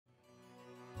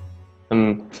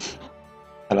Um,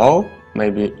 Hello,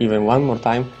 maybe even one more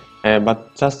time,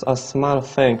 but just a small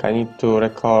thing I need to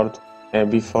record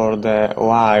before the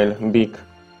while big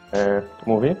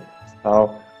movie.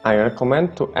 So I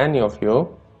recommend to any of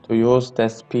you to use the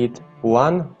speed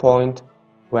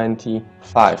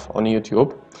 1.25 on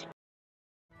YouTube.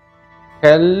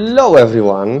 Hello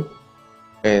everyone!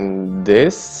 In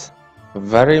this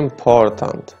very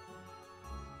important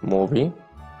movie,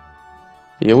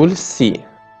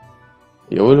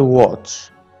 you will watch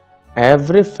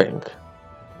everything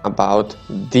about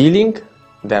dealing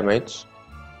damage,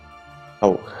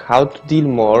 so how to deal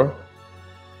more,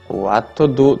 what to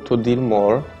do to deal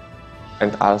more,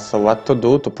 and also what to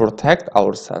do to protect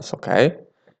ourselves, okay?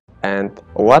 And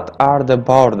what are the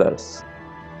borders?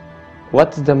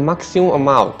 What's the maximum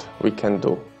amount we can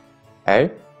do,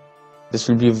 okay? This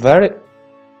will be very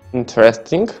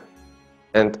interesting,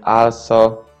 and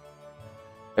also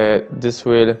this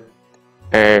will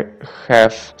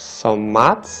have some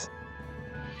maths.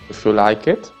 If you like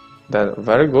it, then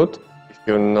very good. If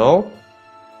you know,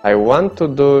 I want to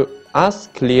do as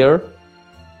clear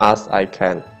as I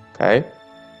can, okay?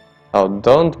 So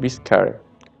don't be scared.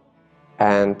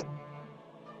 And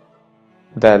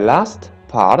the last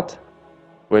part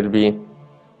will be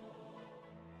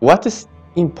what is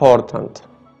important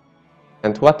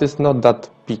and what is not that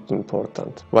big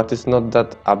important, what is not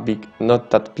that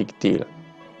big deal.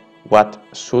 What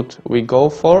should we go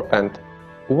for and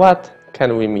what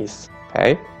can we miss,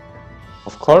 okay?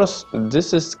 Of course,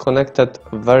 this is connected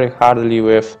very hardly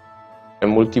with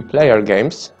multiplayer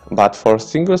games, but for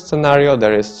single scenario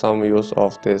there is some use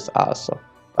of this also.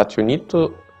 But you need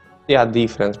to see a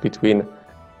difference between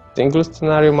single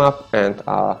scenario map and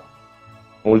a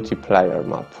multiplayer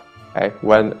map, okay?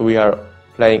 When we are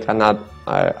playing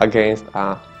against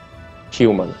a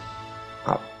human,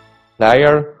 a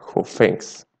player who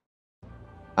thinks.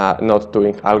 Not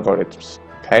doing algorithms,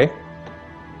 okay?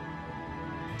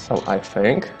 So I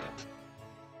think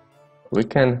we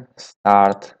can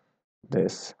start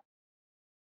this.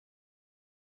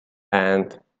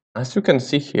 And as you can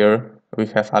see here, we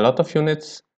have a lot of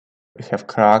units, we have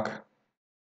crack,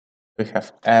 we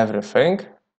have everything.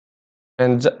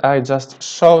 And I just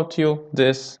showed you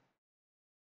this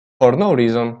for no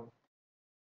reason.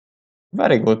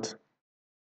 Very good.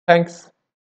 Thanks.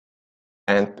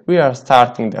 And we are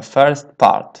starting the first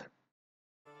part.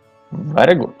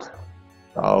 Very good.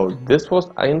 So this was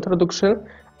an introduction,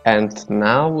 and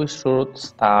now we should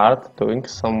start doing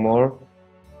some more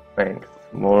things,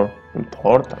 more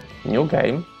important. New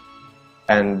game,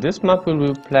 and this map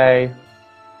will play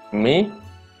me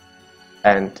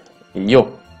and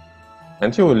you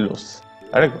will lose.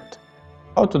 Very good.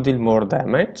 How to deal more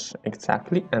damage,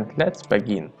 exactly, and let's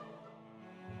begin.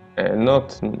 No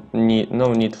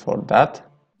need for that.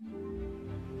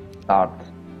 Start.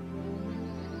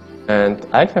 And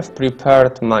I have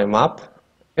prepared my map.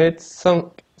 It's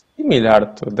some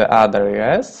similar to the other,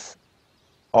 yes?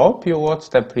 Hope you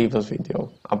watched the previous video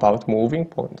about moving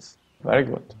points. Very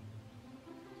good.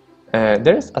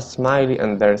 There is a smiley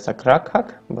and there is a crack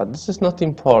hack, but this is not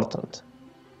important.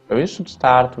 We should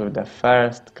start with the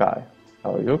first guy,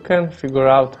 so you can figure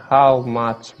out how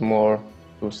much more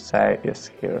to say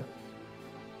is here.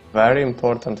 Very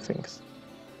important things.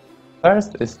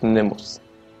 First is Nimbus.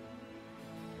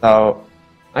 So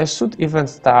I should even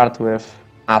start with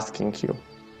asking you,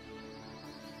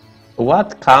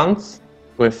 what counts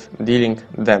with dealing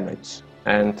damage?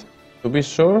 And to be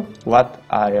sure what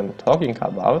I am talking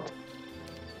about,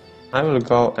 I will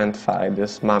go and find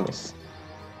these mummies.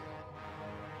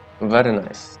 Very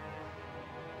nice.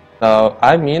 So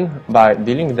I mean by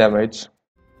dealing damage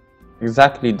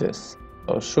exactly this.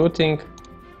 So shooting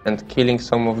and killing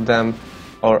some of them,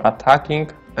 or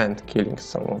attacking and killing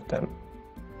some of them.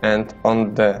 And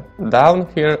on the down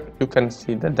here you can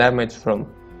see the damage from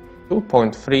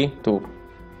 2.3 to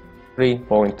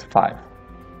 3.5.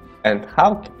 And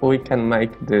how we can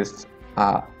make this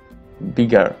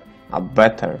bigger,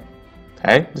 better.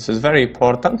 Okay, this is very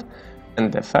important.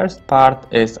 And the first part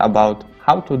is about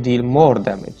how to deal more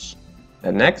damage.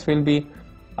 The next will be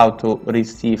how to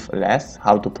receive less,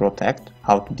 how to protect,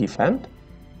 how to defend.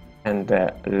 And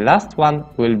the last one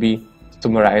will be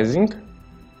summarizing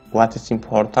what is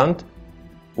important,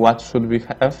 what should we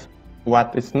have,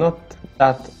 what is not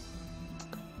that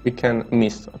we can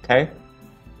miss, okay?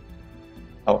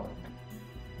 So,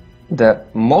 the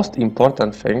most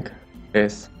important thing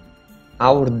is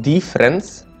our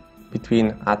difference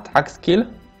between attack skill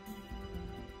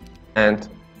and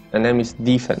enemy's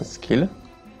defense skill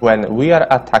when we are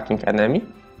attacking enemy,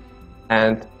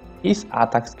 and his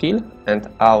attack skill and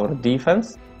our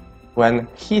defense when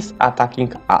he's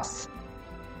attacking us.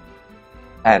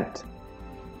 And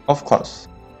of course,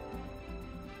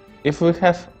 if we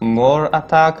have more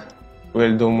attack,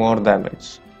 we'll do more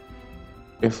damage.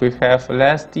 If we have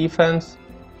less defense,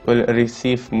 we'll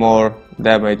receive more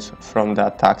damage from the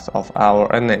attacks of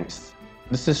our enemies.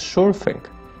 This is sure thing.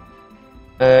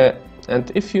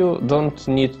 And if you don't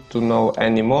need to know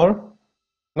anymore,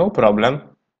 no problem,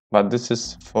 but this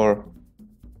is for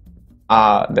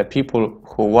the people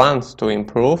who want to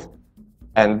improve,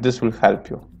 and this will help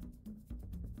you.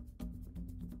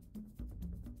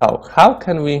 So, how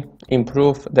can we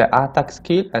improve the attack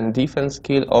skill and defense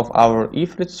skill of our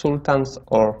Ifrit Sultans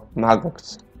or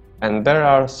Magoks? And there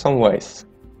are some ways.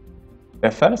 The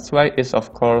first way is,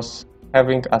 of course,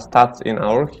 having a stats in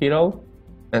our hero,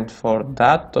 and for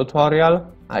that tutorial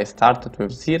I started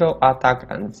with 0 attack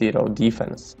and 0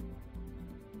 defense.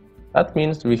 That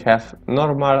means we have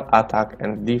normal attack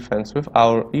and defense with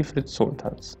our Ifrit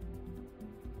Sultans.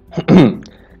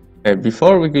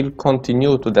 Before we will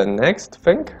continue to the next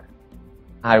thing,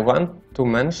 I want to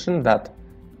mention that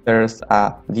there's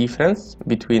a difference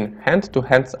between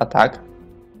hand-to-hand attack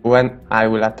when I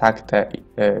will attack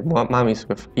the mummies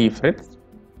with Ifrits,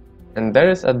 and there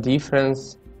is a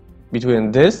difference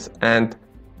between this and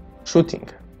shooting.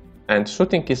 And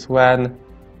shooting is when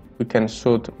we can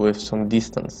shoot with some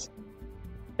distance.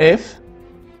 If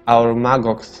our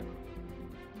Magoks,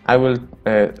 I will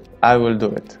do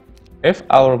it. If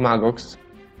our Magoks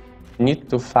need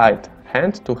to fight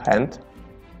hand to hand,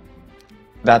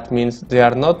 that means they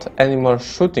are not anymore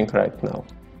shooting right now.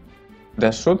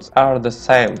 The shoots are the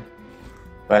same,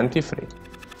 23,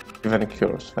 even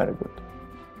cures, very good.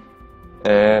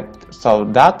 So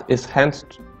that is hand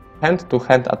to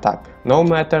hand attack, no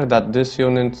matter that this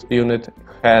unit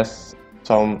has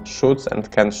some shoots and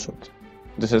can shoot.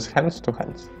 This is hand to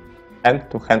hand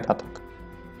attack.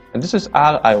 And this is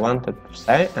all I wanted to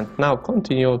say, and now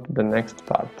continue to the next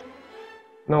part.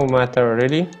 No matter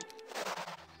really.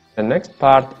 The next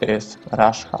part is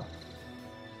Rashha.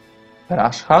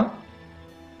 Rashha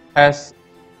has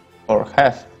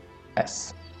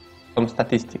some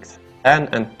statistics, 10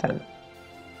 and 10.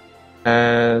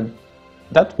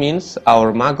 That means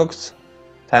our Magoks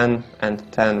 10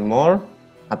 and 10 more,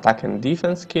 attack and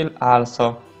defense skill,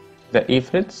 also the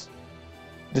Ifrits.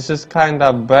 This is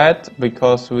kinda bad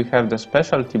because we have the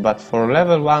specialty, but for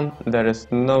level 1 there is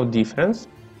no difference,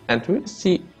 and we'll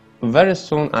see very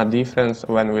soon a difference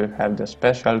when we'll have the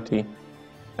specialty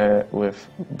with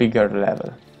bigger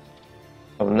level.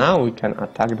 So now we can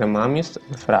attack the mummies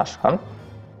with Rashha,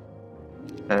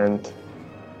 and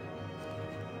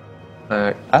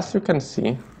as you can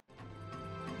see,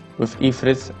 with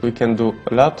Ifrits we can do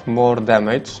a lot more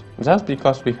damage just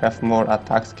because we have more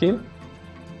attack skill,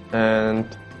 and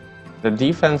the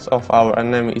defense of our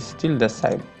enemy is still the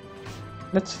same.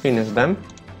 Let's finish them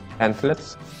and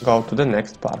let's go to the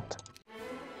next part.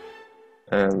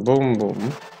 And boom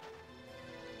boom.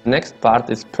 Next part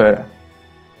is Pyrrhe.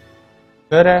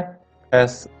 Pyrrhe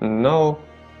has no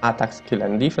attack skill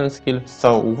and defense skill,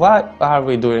 so why are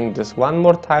we doing this one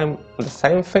more time, the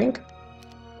same thing?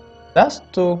 Just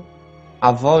to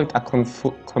avoid a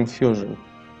confusion,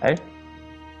 okay?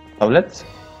 So let's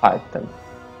fight them.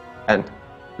 And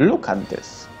look at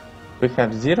this. We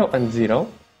have 0 and 0,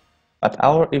 but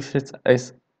our Ifrit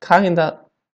is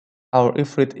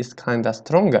kinda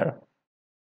stronger.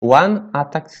 1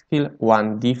 attack skill,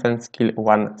 1 defense skill,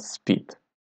 1 speed.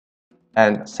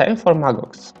 And same for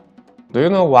Magoks. Do you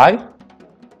know why?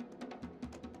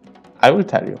 I will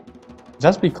tell you.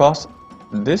 Just because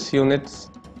these units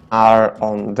are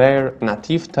on their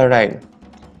native terrain,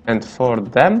 and for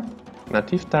them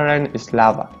native terrain is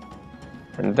lava,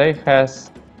 and they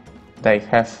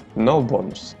have no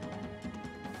bonus.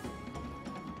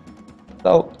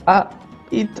 So a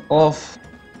bit of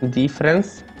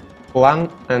difference, 1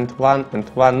 and 1 and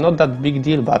 1, not that big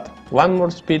deal, but 1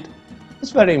 more speed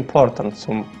is very important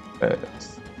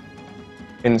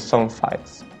in some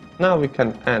fights. Now we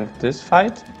can end this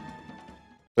fight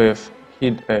with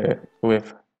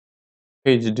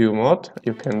HD mode.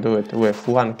 You can do it with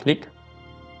 1 click.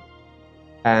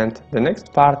 And the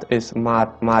next part is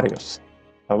Marius.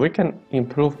 So we can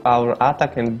improve our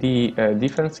attack and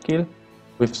defense skill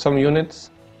with some units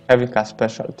having a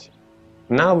specialty.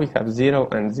 Now we have 0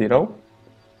 and 0,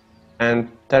 and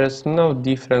there is no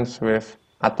difference with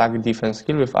attack defense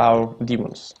skill with our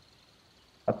demons.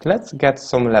 But let's get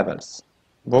some levels.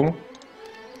 Boom.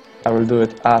 I will do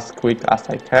it as quick as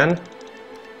I can.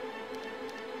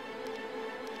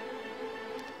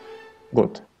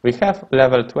 Good. We have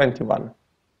level 21.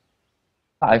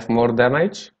 5 more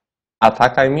damage,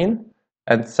 attack I mean,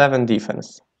 and 7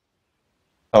 defense.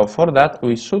 So for that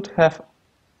we should have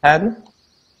 10,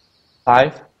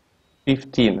 5,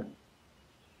 15,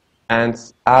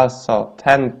 and also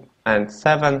 10 and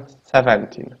 7,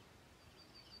 17.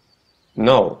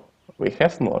 No, we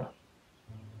have more.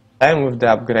 Same with the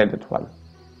upgraded one.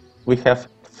 We have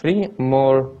 3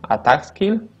 more attack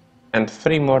skill and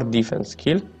 3 more defense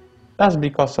skill. That's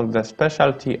because of the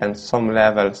specialty and some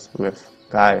levels with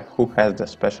guy who has the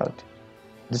specialty.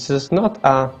 This is not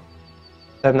a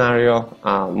scenario,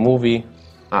 a movie,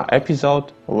 a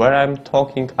episode where I'm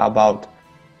talking about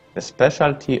the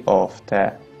specialty of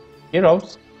the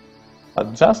heroes,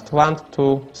 but just want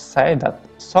to say that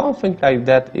something like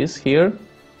that is here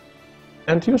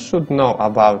and you should know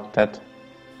about that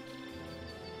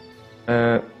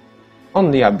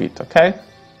only a bit, okay?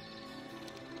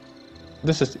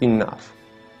 This is enough.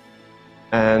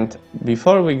 And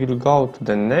before we will go to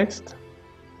the next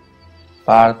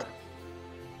part,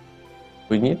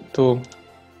 we need to...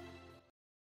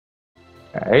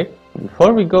 Okay,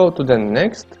 before we go to the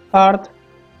next part,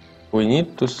 we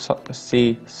need to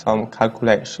see some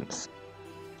calculations.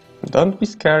 Don't be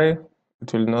scary,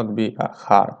 it will not be a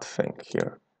hard thing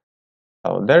here.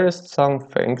 So there is some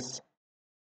things,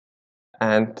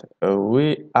 and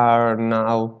we are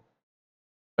now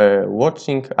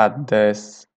watching at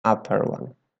this upper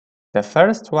one. The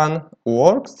first one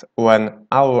works when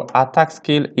our attack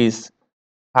skill is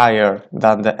higher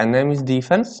than the enemy's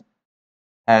defense,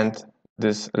 and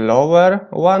this lower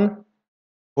one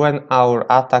when our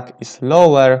attack is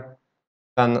lower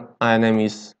than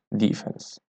enemy's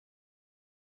defense.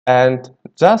 And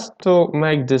just to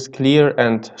make this clear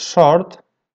and short,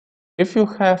 if you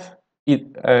have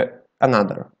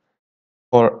another,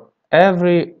 for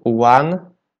every one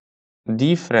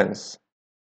difference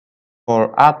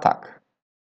for attack,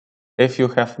 if you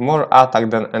have more attack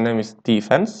than enemy's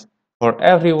defense, for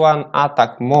every one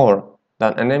attack more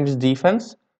than enemy's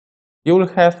defense, you will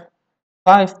have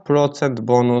 5%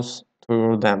 bonus to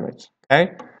your damage.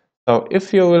 Okay, so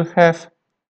if you will have,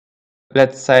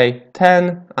 let's say,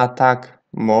 10 attack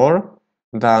more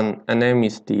than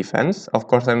enemy's defense, of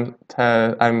course I'm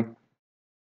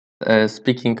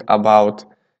speaking about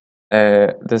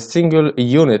the single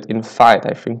unit in fight,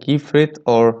 I think Ifrit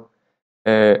or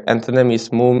and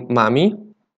enemy's mummy,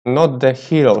 not the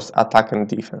hero's attack and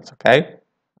defense, okay?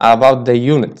 About the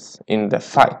units in the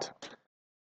fight.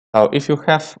 So if you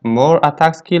have more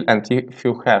attack skill and if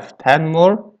you have 10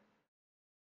 more,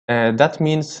 that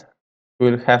means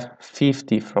you will have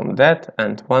 50 from that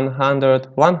and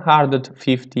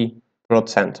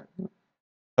 150%.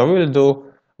 So we will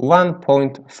do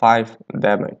 1.5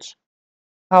 damage.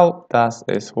 How does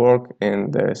this work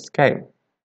in this game?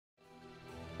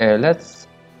 Let's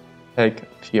take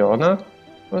Fiona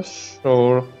for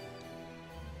sure.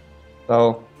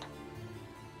 So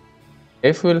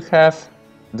if we'll have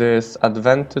this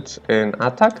advantage in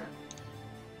attack,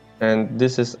 and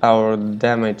this is our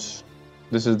damage,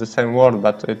 this is the same word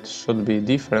but it should be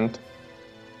different.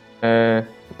 The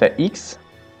X,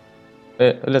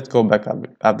 let's go back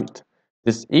a bit.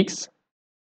 This X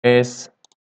is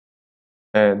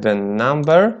the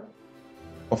number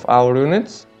of our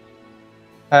units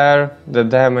per the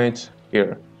damage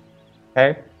here,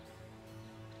 okay?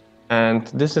 And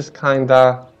this is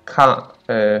kinda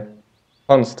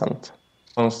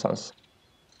constance.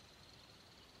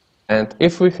 And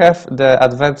if we have the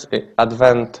advantage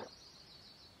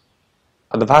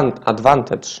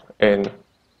in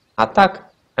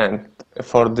attack, and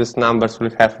for these numbers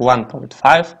we'll have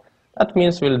 1.5, that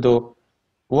means we'll do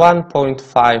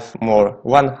 1.5 more,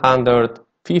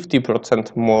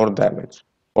 150% more damage,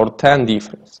 or 10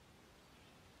 difference.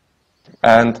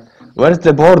 And where's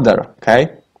the border?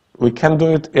 Okay, we can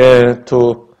do it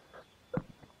to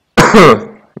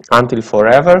until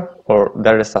forever, or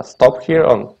there is a stop here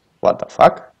on what the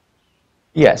fuck?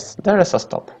 Yes, there is a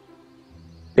stop.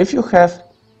 If you have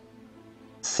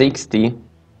 60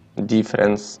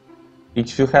 difference,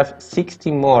 if you have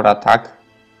 60 more attack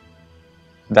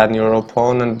than your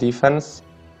opponent defense,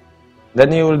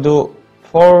 then you will do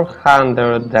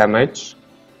 400 damage,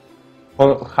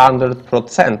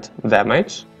 400%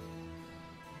 damage,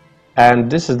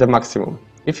 and this is the maximum.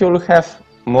 If you will have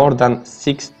more than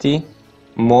 60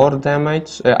 more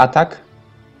damage attack,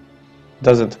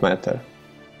 doesn't matter.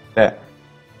 The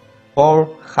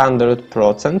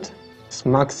 400% is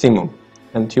maximum,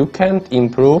 and you can't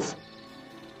improve,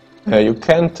 you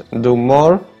can't do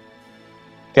more,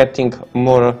 getting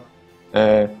more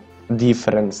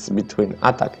difference between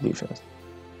attack defense.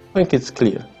 I think it's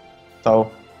clear.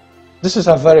 So this is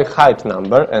a very high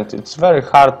number, and it's very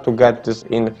hard to get this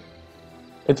in.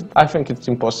 I think it's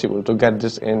impossible to get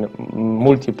this in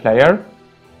multiplayer,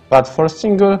 But for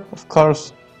single, of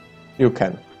course, you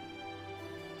can.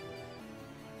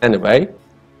 Anyway,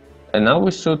 and now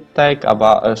we should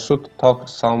talk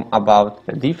some about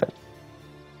the defense,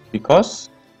 because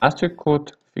as you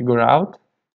could figure out,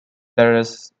 there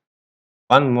is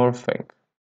one more thing.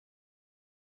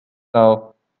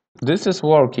 So this is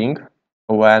working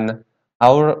when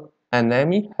our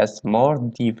enemy has more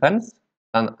defense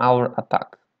than our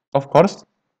attack. Of course,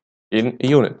 in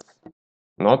units,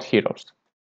 not heroes.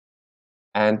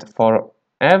 And for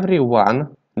every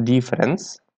one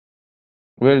difference,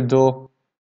 we'll do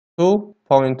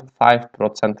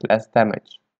 2.5% less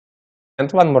damage. And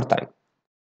one more time.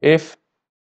 If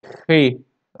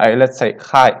let's say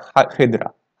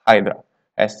Hydra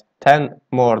has 10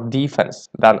 more defense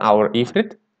than our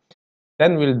Ifrit,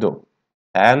 then we'll do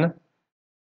 10,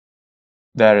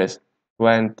 there is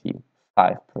 25%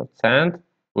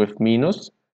 with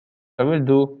minus, so we'll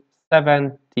do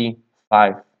 75%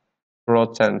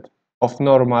 of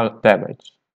normal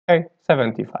damage. Okay,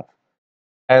 75.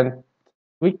 And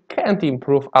we can't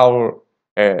improve our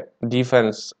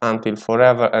defense until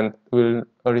forever and will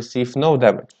receive no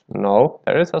damage. No,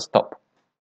 there is a stop.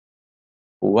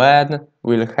 When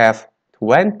we'll have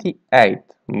 28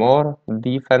 more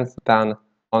defense than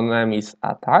enemy's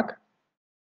attack,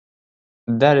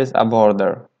 there is a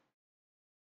border.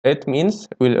 It means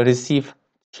we'll receive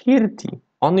 30,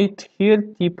 only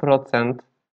 30%,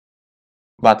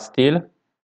 but still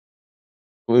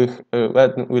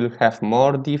we'll have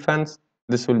more defense.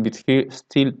 This will be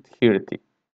still 30.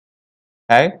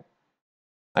 Okay?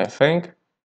 I think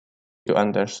you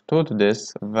understood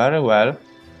this very well,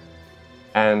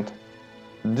 and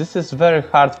this is very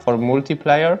hard for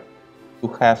multiplayer to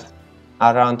have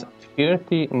around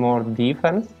 30 more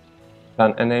defense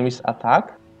than enemy's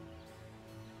attack.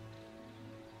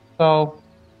 So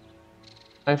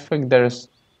I think there's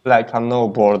like a no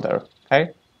border,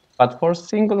 okay? But for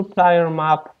single player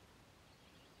map,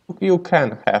 you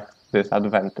can have this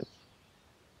advantage.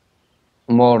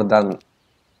 More than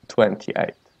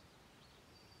 28.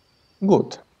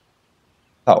 Good.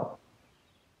 So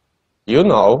you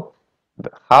know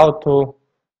how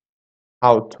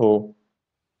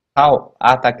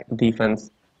attack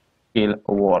defense skill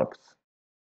works.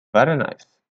 Very nice.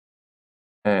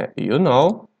 You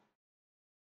know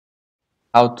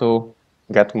how to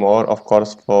get more, of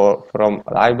course, from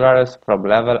libraries, from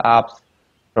level ups,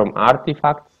 from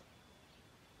artifacts.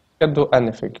 You can do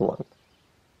anything you want.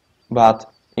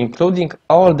 But including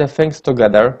all the things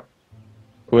together,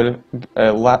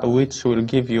 which will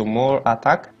give you more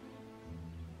attack.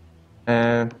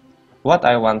 What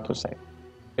I want to say,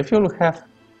 if you have,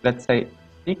 let's say,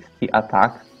 60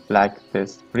 attack, like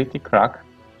this pretty crack,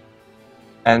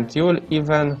 and you will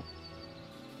even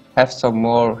have some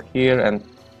more here and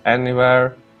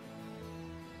anywhere,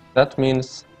 that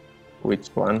means, which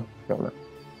one?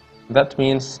 That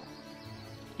means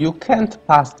you can't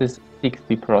pass this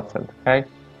 60%, okay?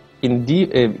 In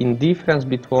difference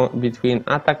between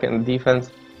attack and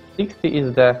defense, 60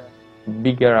 is the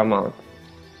bigger amount.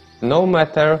 No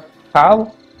matter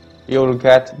how, you'll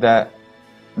get the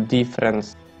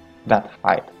difference that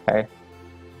height, okay?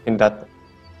 In that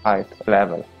height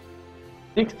level.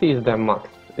 60 is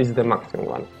the maximum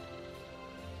one.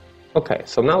 Okay,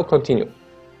 so now continue.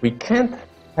 We can't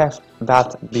have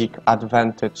that big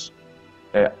advantage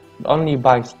only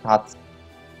by stats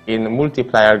in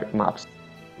multiplayer maps.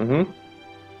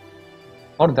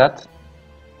 For that,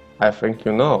 I think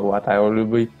you know what I will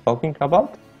be talking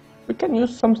about. We can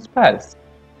use some spells.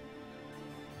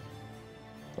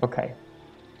 Okay,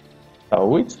 so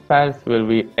which spells will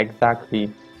we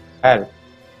exactly help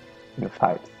in the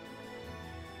fight?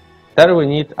 There we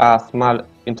need a small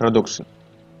introduction.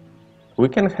 We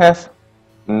can have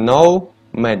no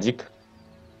magic,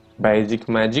 basic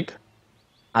magic,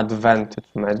 advantage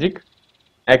magic,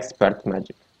 expert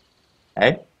magic.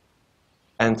 Okay?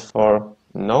 And for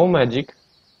no magic,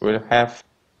 we'll have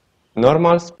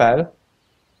normal spell.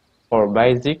 For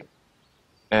basic,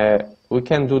 we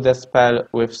can do the spell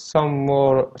with some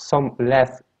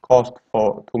less cost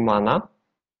to mana.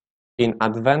 In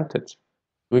advantage,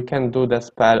 we can do the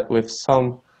spell with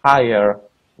some higher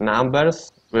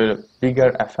numbers with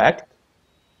bigger effect.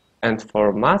 And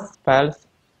for mass spells,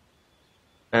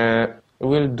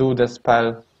 we'll do the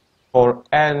spell for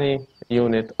any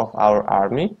unit of our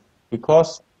army,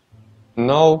 because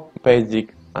no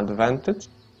basic advantage,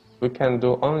 we can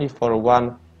do only for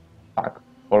one attack,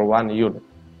 for one unit.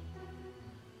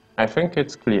 I think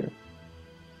it's clear.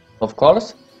 Of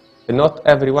course, not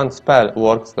every spell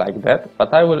works like that,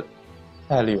 but I will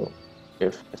tell you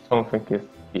if something is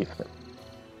different.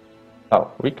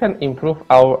 So we can improve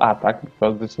our attack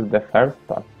because this is the first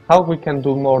part. How we can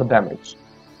do more damage?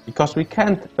 Because we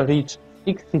can't reach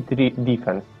 63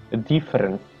 difference.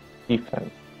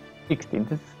 60.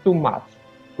 This is too much,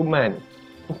 too many,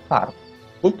 too far.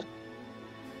 Good.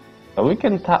 So we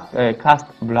can cast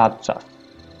Blood Chest,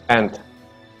 and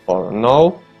for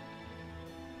now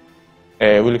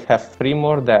we'll have 3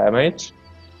 more damage.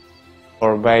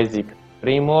 For basic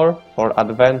 3 more, for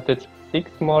advantage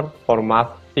 6 more, for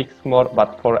math 6 more,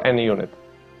 but for any unit.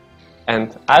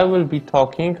 And I will be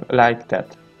talking like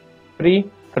that. 3,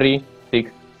 3,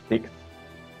 6, 6.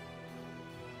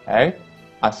 Okay,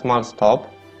 a small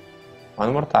stop.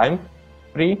 One more time.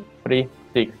 3, 3,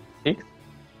 6, 6.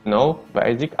 No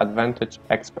basic advantage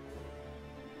expert.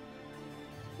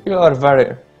 You are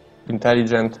very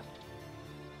intelligent.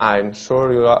 I'm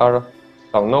sure you are.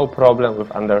 So no problem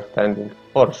with understanding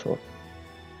for sure.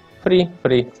 3,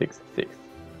 3, 6, 6.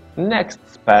 Next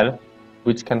spell,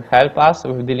 which can help us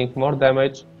with dealing more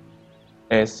damage,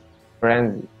 is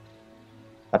Frenzy.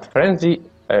 But Frenzy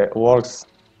works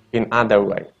in other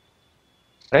way.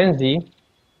 Frenzy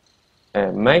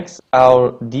makes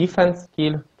our defense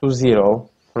skill to 0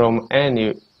 from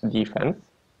any defense,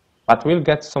 but we'll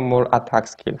get some more attack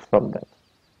skill from that.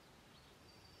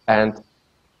 And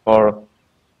for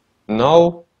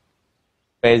no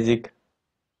basic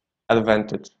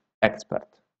advantage expert.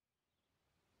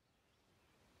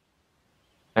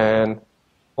 And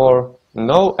for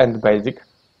no and basic,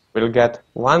 we'll get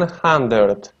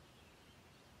 100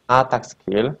 attack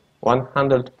skill,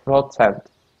 100%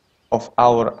 of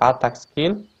our attack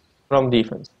skill from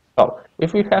defense. So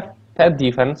if we have 10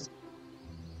 defense,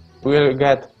 we'll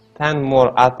get 10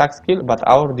 more attack skill, but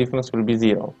our defense will be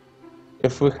 0.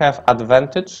 If we have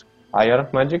advantage, fire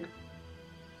magic,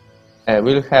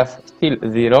 we'll have still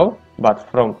 0, but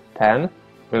from 10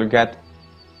 we'll get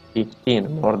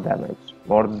 15 more damage,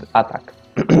 more attack.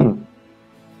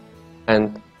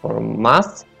 And for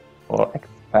mass or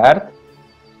expert,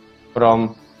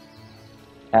 from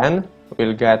 10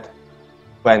 we'll get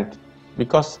 20,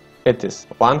 because it is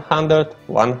 100,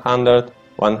 100,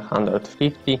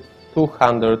 150,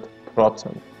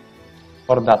 200%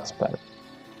 for that spell.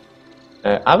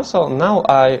 Also, now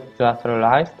I just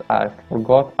realized I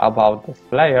forgot about the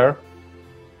Slayer,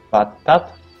 but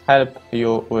that helps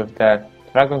you with the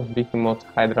Dragons, Behemoths,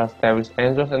 Hydras, Devils,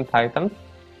 Angels and Titans,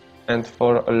 and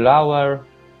for lower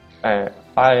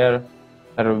fire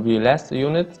there will be less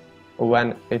units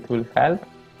when it will help,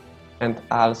 and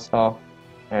also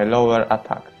lower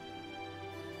attack.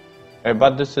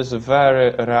 But this is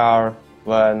very rare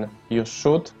when you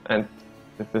shoot, and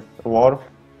this is worth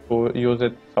to use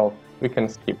it, so we can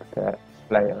skip the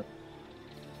Slayer.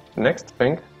 Next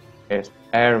thing is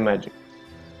air magic.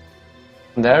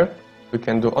 There we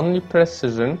can do only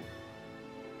precision,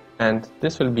 and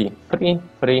this will be 3,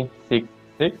 3, 6,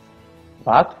 6,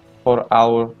 but for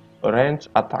our range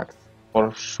attacks,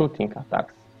 for shooting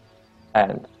attacks.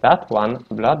 And that one,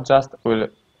 Blood Just, will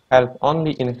help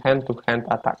only in hand-to-hand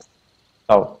attacks.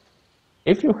 So,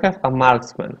 if you have a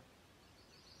marksman,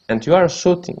 and you are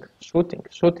shooting,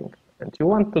 and you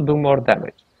want to do more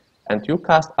damage, and you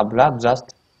cast a Blood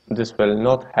Just, this will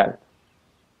not help.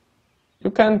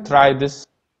 You can try this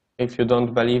if you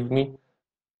don't believe me,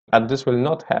 but this will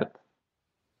not help.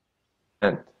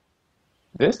 And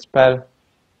this spell,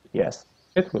 yes,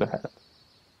 it will help.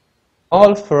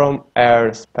 All from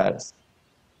air spells.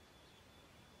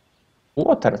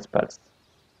 Water spells.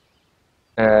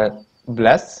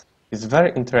 Bless is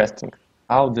very interesting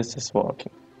how this is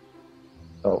working.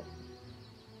 So,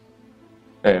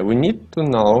 we need to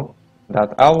know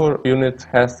that our unit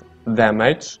has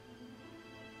damage,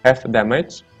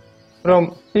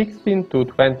 from 16 to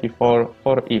 24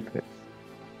 for Ifrits,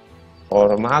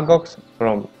 for Magogs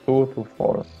from 2 to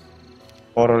 4,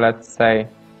 for let's say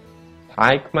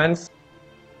Pikemen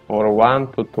for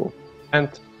 1 to 2,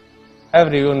 and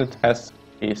every unit has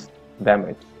its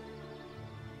damage.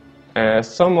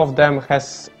 Some of them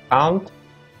has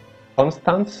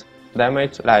constant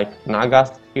damage, like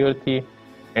Nagas 30,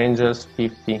 Angels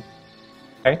 50.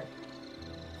 Okay?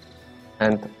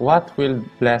 And what will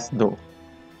Bless do?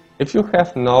 If you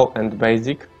have no and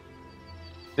basic,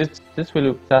 this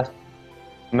will just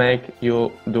make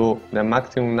you do the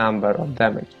maximum number of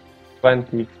damage.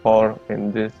 24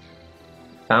 in this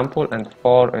example and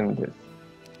 4 in this.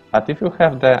 But if you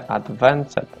have the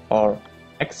advanced or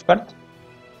expert,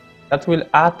 that will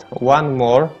add 1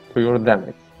 more to your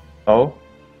damage. So,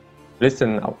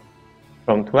 listen now.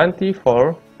 From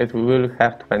 24, it will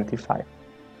have 25.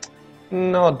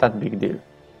 Not that big deal.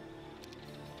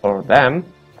 For them,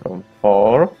 from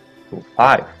 4 to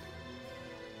 5,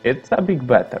 it's a bit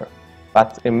better.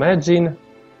 But imagine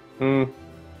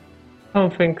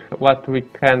something what we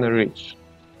can reach.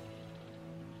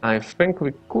 I think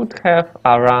we could have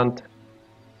around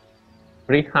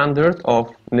 300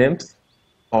 of nymphs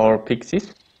or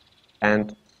pixies,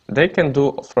 and they can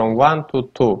do from 1 to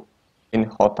 2 in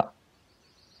Hota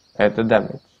at the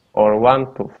damage, or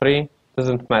 1 to 3,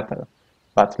 doesn't matter.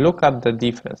 But look at the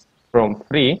difference. From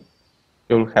 3,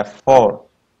 you'll have 4.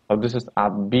 So this is a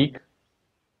big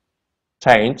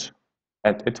change,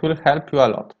 and it will help you a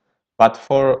lot. But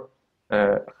for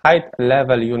high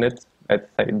level units, let's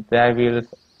say devils,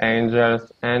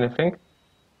 angels, anything,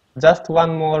 just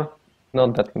one more,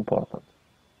 not that important.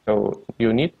 So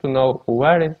you need to know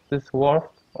where is this worth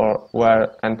or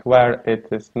where it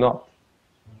is not.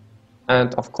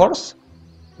 And of course,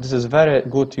 this is very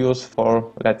good use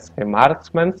for, let's say,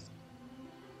 marksmen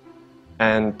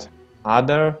and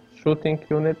other shooting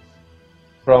units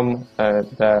from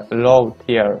the low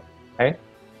tier. Okay?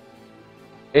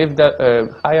 If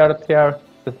the higher tier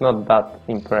is not that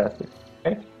impressive.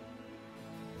 Okay?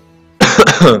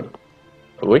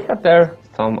 We have there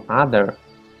some other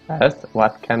spells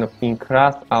what can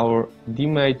increase our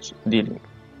damage dealing.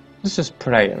 This is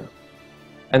prayer,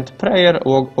 and prayer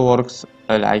works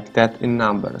like that in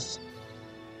numbers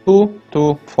 2,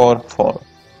 2, 4, 4.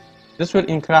 This will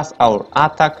increase our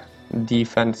attack,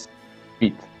 defense,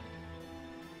 speed.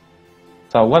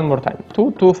 So one more time,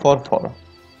 2, 2, 4, 4.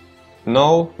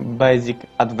 No basic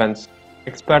advanced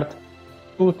expert,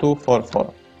 2, 2, 4,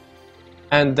 4.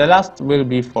 And the last will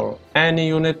be for any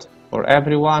unit, for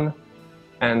everyone,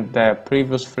 and the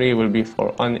previous 3 will be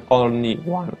for only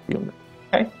one unit.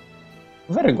 Okay?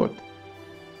 Very good.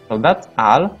 So that's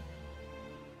all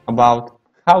about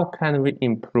how can we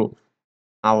improve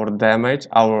our damage,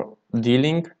 our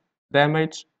dealing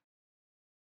damage,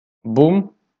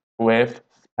 boom, with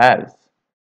spells.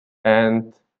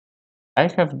 And I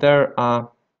have there a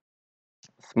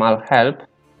small help,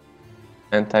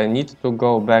 and I need to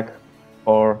go back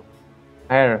for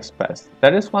air spells.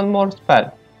 There is one more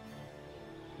spell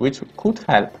which could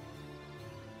help.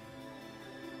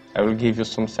 I will give you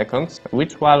some seconds.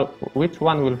 Which one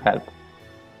will help?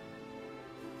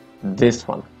 This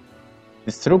one.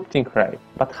 Disrupting Ray.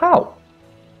 But how?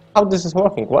 How this is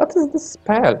working? What is this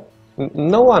spell?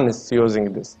 No one is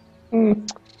using this.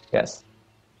 Yes.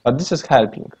 But this is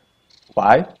helping.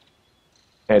 Why?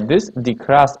 This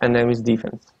decreases enemy's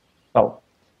defense. So,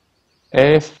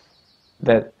 if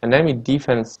the enemy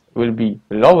defense will be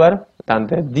lower than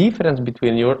the difference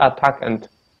between your attack and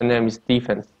enemy's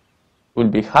defense will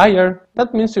be higher,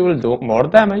 that means you will do more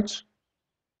damage.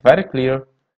 Very clear.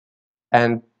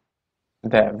 And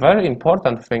the very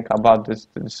important thing about this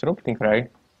disrupting ray,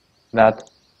 that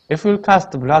if we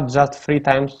cast blood just 3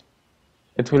 times,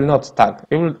 it will not stack.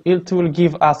 It will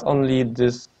give us only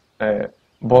this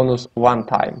bonus 1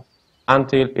 time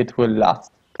until it will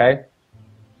last. Okay?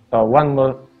 So one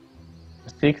more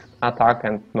 6 attack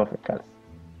and nothing else.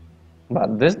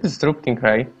 But this disrupting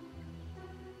ray,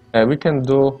 we can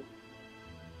do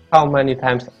how many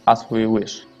times as we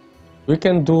wish. We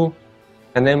can do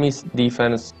enemy's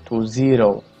defense to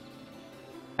 0,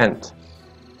 and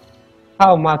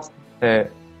how much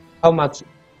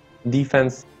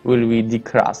defense will we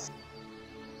decrease?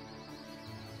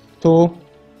 2,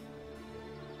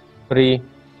 3,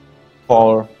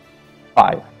 4,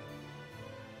 5.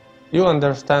 You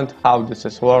understand how this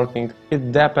is working.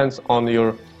 It depends on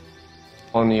your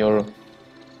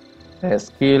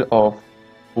skill of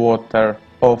water,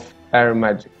 of air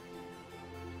magic.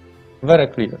 Very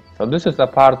clear. So this is a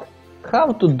part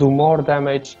how to do more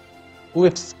damage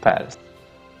with spells.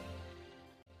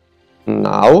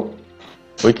 Now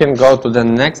we can go to the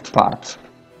next part.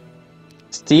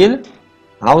 Still,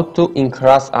 how to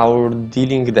increase our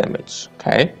dealing damage.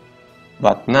 Okay,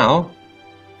 but now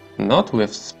not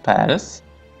with spells,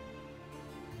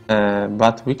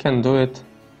 but we can do it.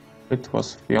 It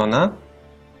was Fiona.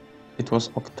 It was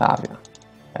Octavia.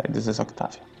 Okay, this is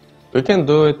Octavia. We can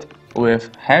do it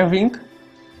with having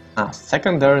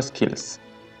secondary skills,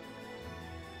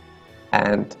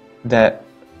 and the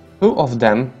 2 of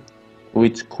them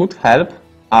which could help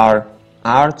are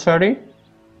archery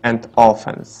and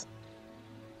offense.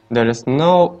 There is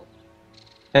no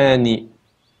any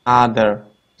other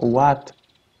what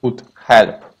could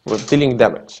help with dealing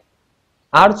damage.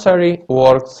 Archery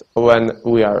works when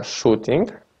we are shooting,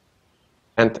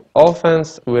 and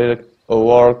offense will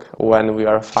work when we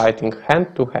are fighting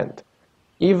hand to hand.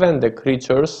 Even the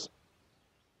creatures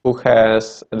who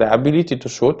has the ability to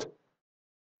shoot,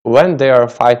 when they are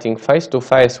fighting face to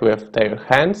face with their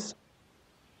hands,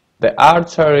 the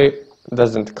archery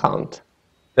doesn't count.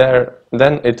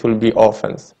 Then it will be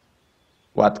offense.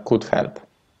 what could help.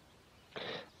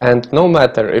 And no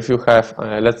matter if you have,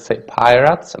 let's say,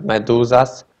 pirates,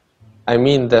 medusas, I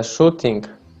mean the shooting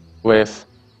with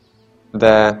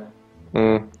the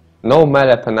no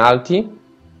melee penalty,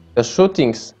 the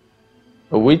shootings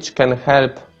which can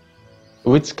help,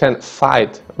 which can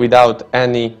fight without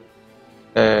any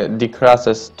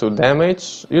decreases to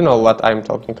damage, you know what I'm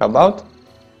talking about.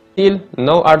 Still,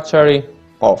 no archery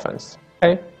offense.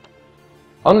 Okay?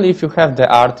 Only if you have the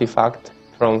artifact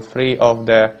from 3 of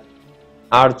the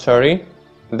archery,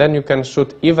 then you can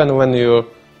shoot even when your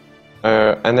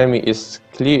enemy is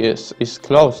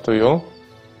close to you.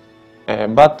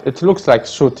 But it looks like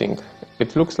shooting.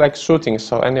 It looks like shooting,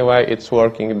 so anyway it's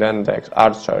working then the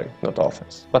archery, not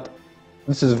offense. But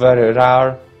this is very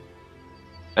rare,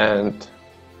 and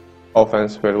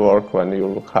offense will work when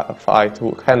you fight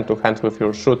hand to hand with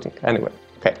your shooting. Anyway,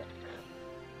 okay.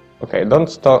 Okay,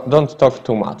 don't talk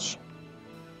too much.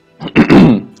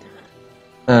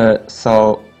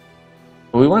 So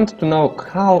we want to know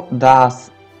how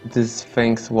does these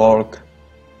things work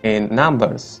in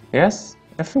numbers. Yes,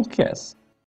 I think yes.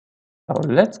 So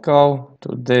let's go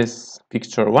to this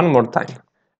picture one more time.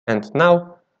 And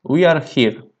now we are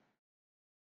here,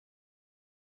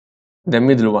 the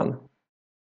middle one.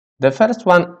 The first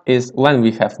one is when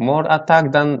we have more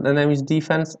attack than enemy's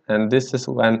defense, and this is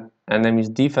when enemy's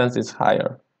defense is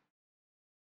higher.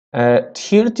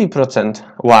 30%,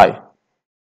 why?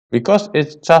 Because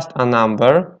it's just a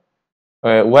number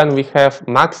when we have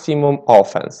maximum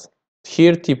offense,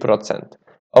 30%.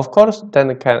 Of course,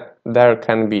 then there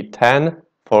can be 10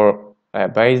 for a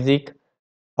basic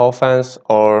offense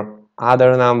or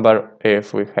other number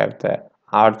if we have the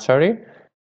archery,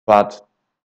 but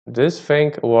this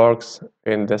thing works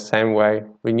in the same way.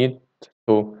 We need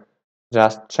to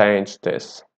just change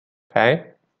this,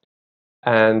 okay?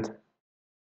 And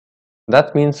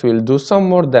that means we'll do some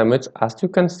more damage, as you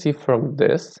can see from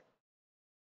this,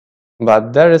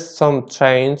 but there is some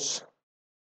change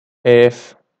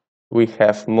if we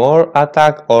have more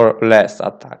attack or less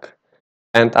attack.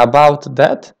 And about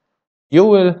that, you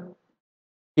will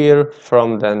hear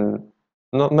from the,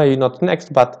 maybe not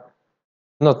next, but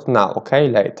not now, okay,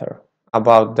 later,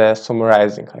 about the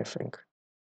summarizing, I think.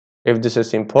 If this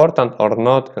is important or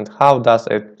not, and how does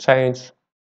it change.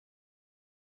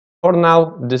 For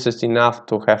now, this is enough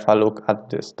to have a look at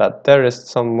this, that there is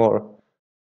some more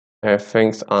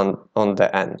things on the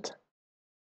end.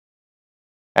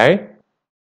 Okay,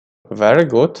 very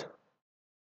good.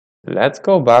 Let's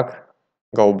go back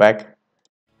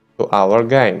to our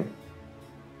game.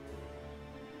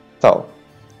 So,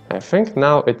 I think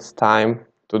now it's time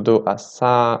to do a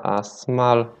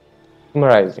small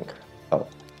summarizing. So,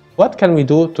 what can we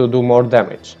do to do more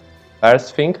damage?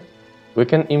 First thing, we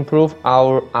can improve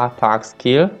our attack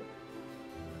skill,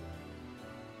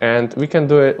 and we can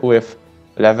do it with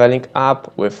leveling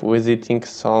up, with visiting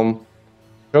some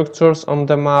structures on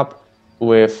the map,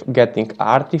 with getting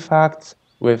artifacts,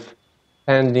 with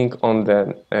standing on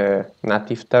the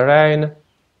native terrain,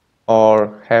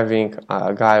 or having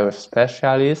a guy with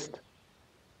specialist.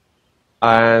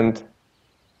 And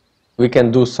we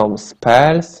can do some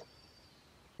spells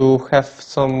to have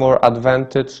some more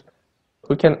advantage.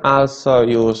 We can also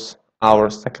use our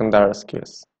secondary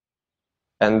skills.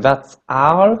 And that's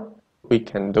all we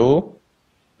can do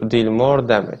to deal more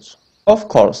damage. Of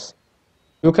course,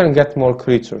 you can get more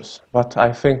creatures, but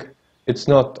I think it's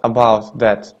not about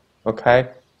that, okay?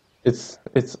 It's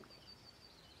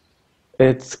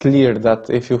clear that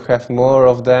if you have more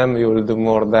of them, you will do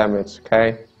more damage,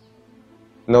 okay?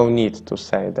 No need to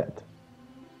say that.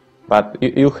 But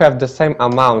you have the same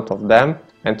amount of them,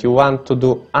 and you want to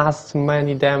do as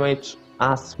many damage,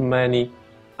 as many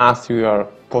as you are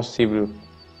possible,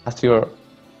 as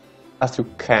you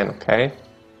can, okay?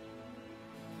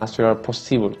 As you are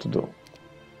possible to do.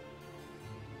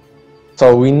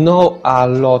 So we know a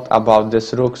lot about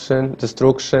destruction,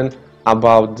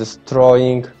 about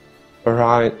destroying,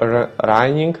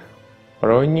 ruining,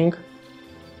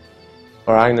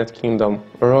 Ruined Kingdom,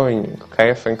 ruining, okay,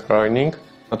 I think ruining,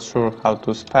 not sure how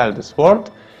to spell this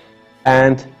word.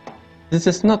 And this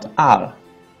is not all.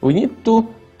 We need to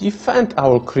defend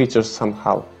our creatures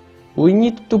somehow. We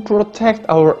need to protect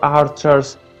our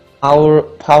archers, our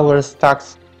power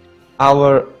stacks,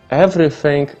 our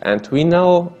everything, and we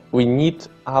know we need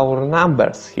our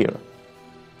numbers here.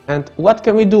 And what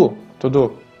can we do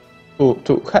to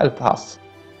help us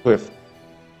with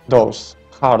those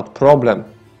hard problems?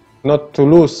 Not to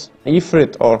lose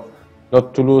Ifrit or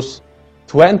not to lose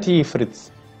 20 Ifrits.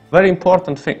 Very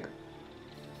important thing.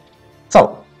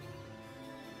 So,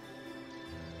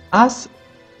 as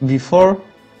before,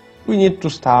 we need to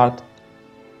start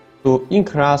to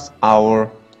increase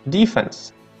our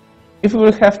defense. If we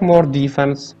will have more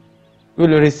defense, we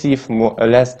will receive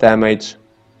less damage.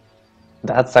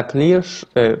 That's a clear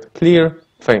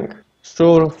thing,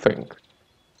 sure thing.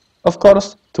 Of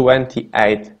course,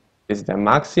 28 is the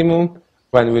maximum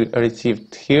when we'll receive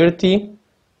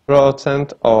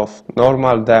 30% of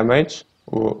normal damage,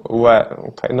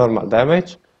 normal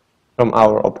damage from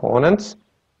our opponents.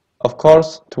 Of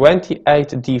course,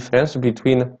 28 difference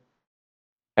between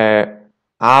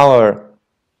our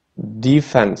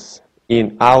defense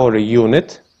in our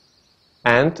unit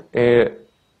and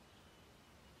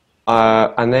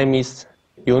enemy's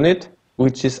unit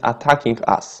which is attacking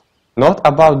us. Not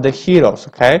about the heroes,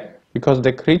 okay? Because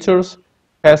the creatures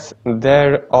has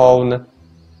their own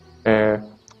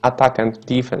attack and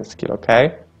defense skill,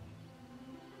 okay?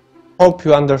 Hope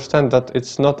you understand that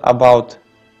it's not about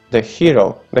the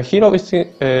hero. The hero is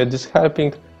this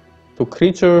helping to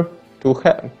creature to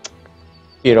have.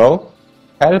 Hero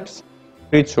helps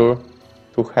creature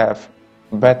to have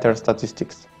better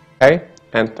statistics, okay?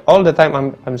 And all the time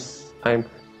I'm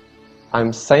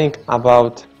telling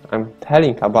about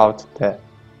the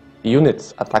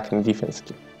unit's attack and defense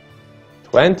skill.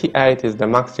 28 is the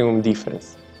maximum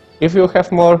difference. If you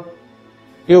have more,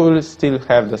 you will still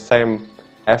have the same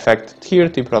effect,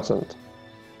 30%.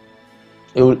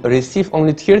 You will receive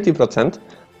only 30%,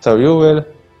 so you will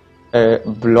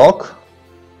block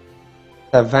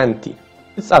 70.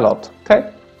 It's a lot,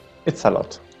 okay? It's a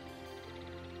lot.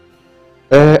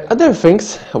 Other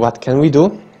things, what can we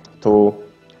do to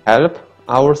help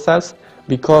ourselves?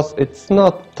 Because it's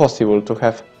not possible to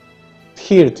have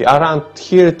around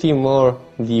 30 more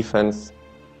defense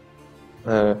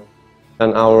than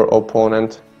our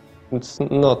opponent. It's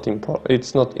not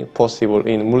possible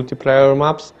in multiplayer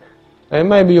maps.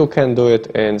 Maybe you can do it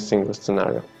in single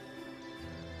scenario.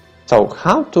 So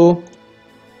how to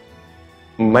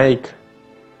make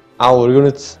our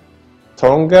units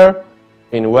stronger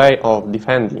in way of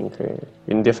defending,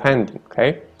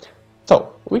 okay?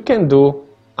 So we can do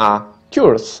a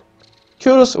cures.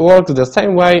 Cures work the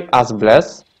same way as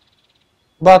bless,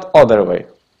 but other way.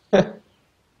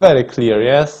 Very clear,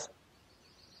 yes?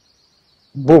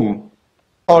 Boom.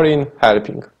 Thorin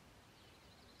helping.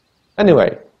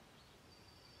 Anyway,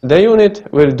 the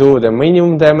unit will do the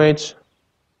minimum damage,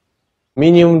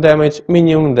 minimum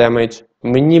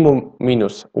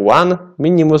minus 1,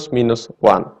 minimus minus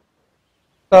 1.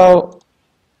 So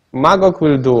Magog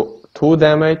will do 2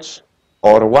 damage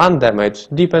or 1 damage,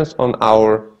 depends on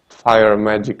our fire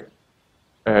magic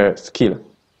skill.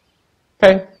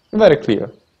 Okay, very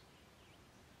clear.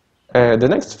 The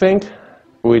next thing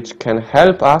which can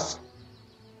help us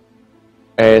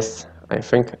is, I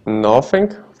think,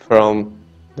 nothing from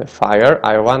the fire.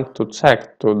 I want to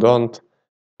check to don't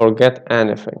forget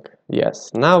anything.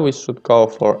 Yes, now we should go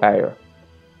for air.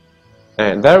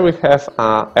 And there we have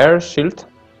an air shield,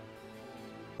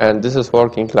 and this is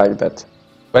working like that.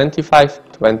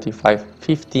 25, 25,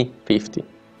 50, 50.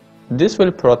 This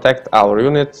will protect our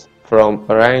units from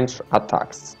range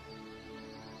attacks.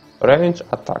 Range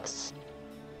attacks.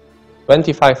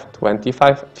 25,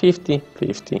 25, 50,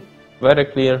 50. Very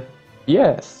clear?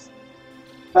 Yes.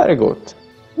 Very good.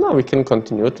 Now we can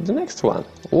continue to the next one.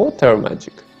 Water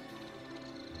magic.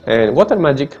 And water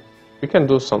magic, we can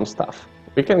do some stuff.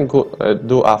 We can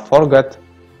do a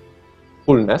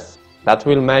forgetfulness that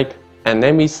will make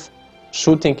enemies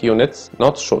shooting units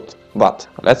not shoot. But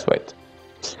let's wait.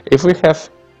 If we have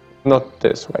not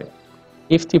this way,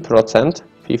 50%,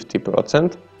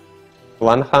 50%,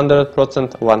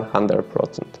 100%,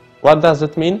 100%. What does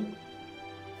it mean?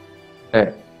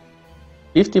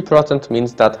 50%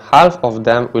 means that half of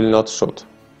them will not shoot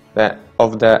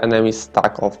of the enemy's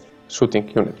stack of shooting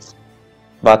units.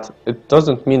 But it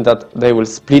doesn't mean that they will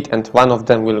split and one of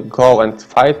them will go and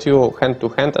fight you hand to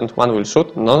hand and one will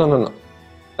shoot. No, no, no, no.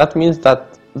 That means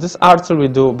that this archer will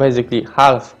do basically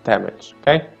half damage,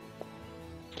 okay?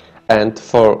 And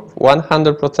for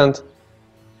 100%,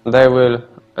 they will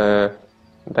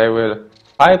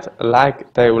fight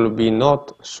like they will be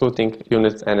not shooting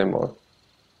units anymore.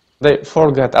 They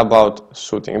forget about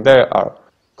shooting. They are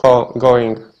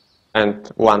going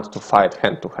and want to fight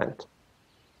hand to hand.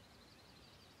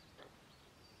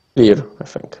 Clear, I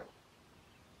think.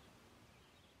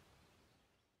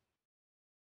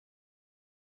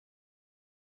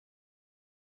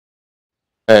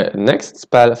 Next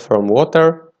spell from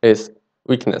water is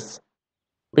weakness.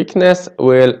 Weakness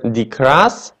will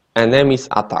decrease enemy's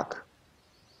attack.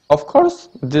 Of course,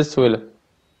 this will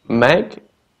make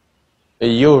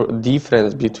your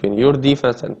difference between your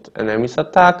defense and enemy's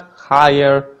attack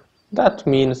higher. That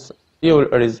means you will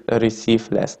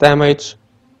receive less damage.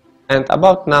 And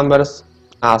about numbers,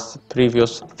 as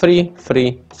previous, 3,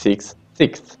 3, 6,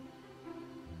 6.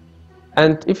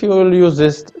 And if you will use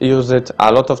it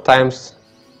a lot of times,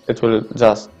 it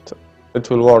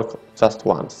will work just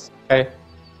once. Okay.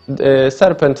 The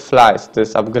Serpent Flies,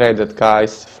 this upgraded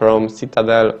guys from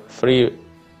Citadel 3.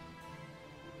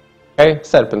 Okay,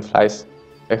 Serpent Flies.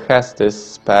 It has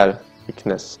this spell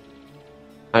weakness.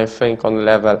 I think on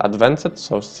level advanced,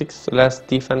 so 6 less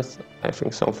defense. I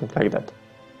think something like that.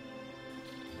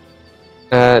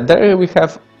 There we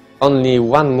have only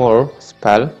one more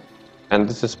spell, and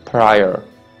this is Prior.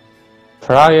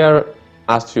 Prior,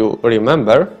 as you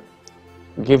remember,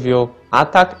 give you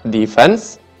attack,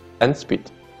 defense, and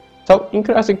speed. So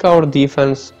increasing our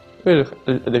defense will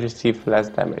receive less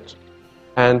damage.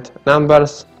 And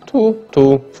numbers 2,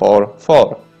 2, 4,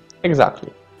 4.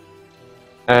 Exactly.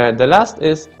 The last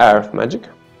is Earth Magic,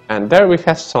 and there we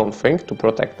have something to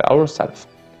protect ourselves.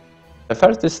 The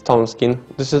first is Stone Skin.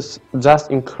 This is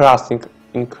just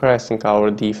increasing our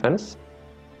defense.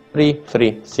 3,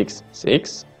 3, 6,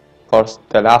 6. Of course,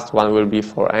 the last one will be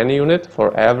for any unit,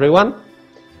 for everyone.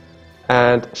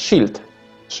 And Shield.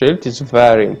 Shield is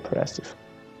very impressive.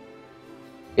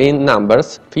 In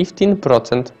numbers,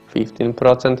 15%,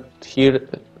 15%, tier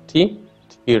T,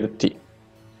 tier T.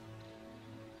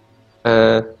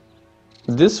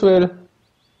 This will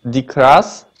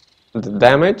decrease the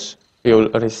damage you'll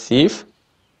receive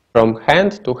from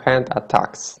hand-to-hand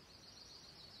attacks.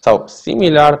 So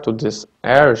similar to this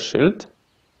air shield,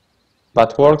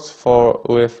 but works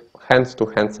with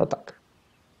hand-to-hand attack.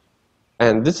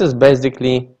 And this is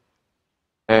basically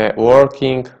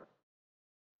working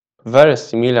very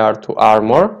similar to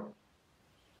armor.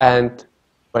 And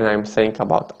when I'm saying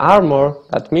about armor,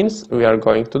 that means we are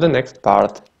going to the next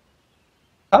part.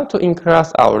 How to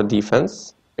increase our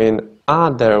defense in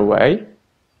other way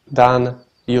than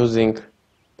using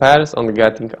spells on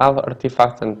getting other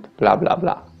artifacts and blah blah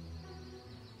blah.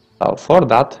 So for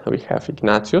that we have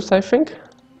Ignatius, I think.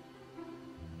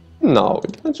 No,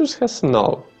 Ignatius has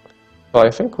no. So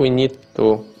I think we need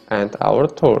to end our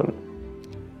turn.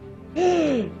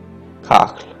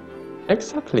 Kachl.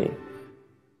 Exactly.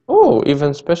 Oh,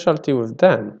 even specialty with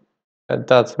them.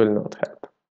 That will not help.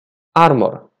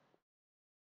 Armor.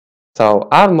 So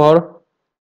armor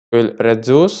will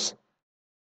reduce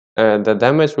the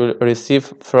damage we'll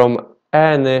receive from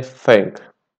anything.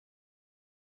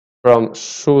 From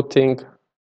shooting,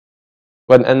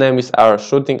 when enemies are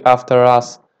shooting after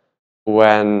us,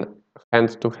 when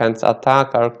hand-to-hand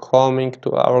attack are coming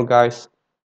to our guys.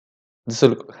 This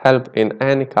will help in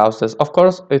any causes. Of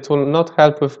course, it will not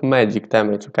help with magic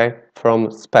damage, okay,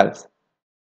 from spells.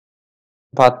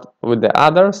 But with the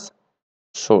others,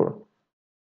 sure.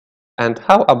 And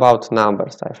how about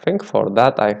numbers? I think for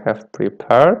that I have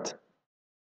prepared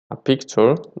a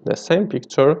picture, the same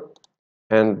picture,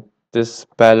 and this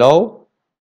below,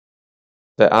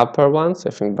 the upper ones, I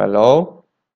think below.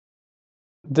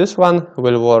 This one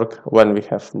will work when we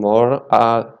have more,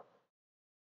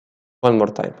 one more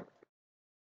time.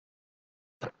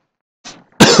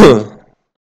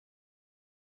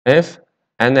 If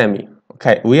enemy,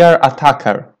 okay, we are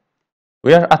attacker.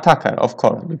 We are attacker, of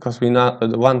course, because we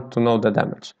want to know the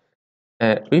damage.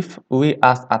 If we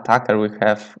as attacker we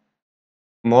have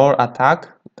more attack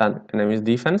than enemy's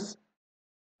defense,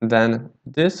 then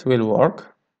this will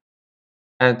work.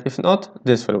 And if not,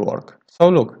 this will work. So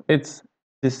look, it's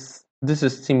this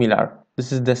is similar.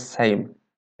 This is the same.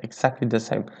 Exactly the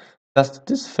same. Just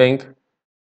this thing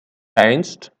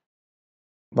changed,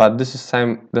 but this is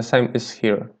the same is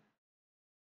here.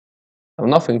 So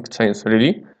nothing changed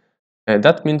really.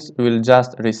 That means we will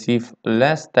just receive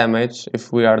less damage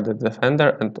if we are the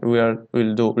defender, and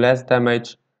will do less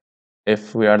damage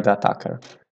if we are the attacker.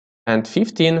 And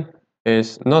 15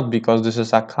 is not because this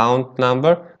is a count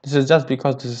number, this is just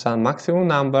because this is a maximum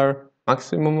number,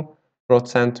 maximum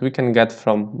percent we can get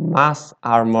from mass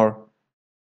armor,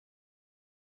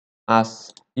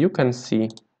 as you can see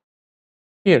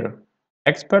here.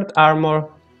 Expert armor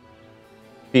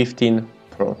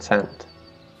 15%.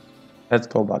 Let's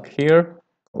go back here,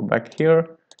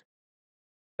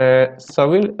 so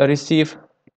we'll receive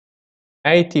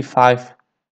 85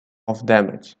 of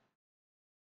damage.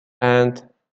 And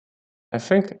I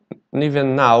think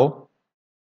even now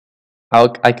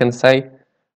I can say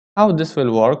how this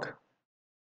will work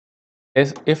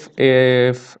is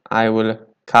if I will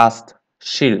cast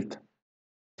shield.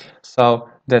 So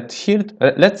the tier,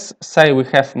 let's say we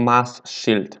have mass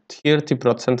shield,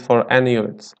 30% for any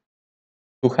units,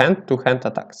 two-hand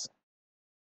attacks.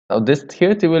 So this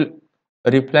 30 will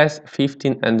replace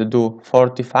 15 and do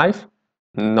 45?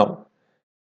 No.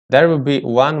 There will be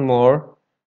one more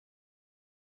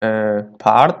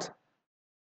part,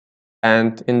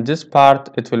 and in this part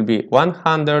it will be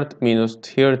 100 minus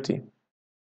 30.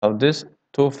 So these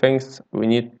two things we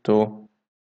need to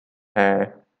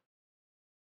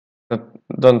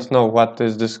don't know what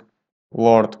is this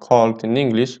word called in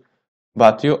English,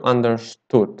 but you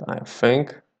understood, I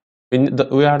think.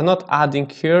 We are not adding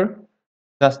here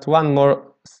just one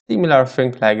more similar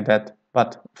thing like that,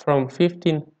 but from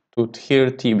 15 to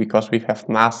 30 because we have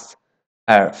mass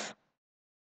Earth.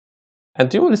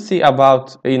 And you will see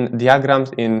about in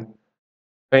diagrams, in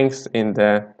things in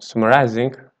the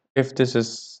summarizing, if this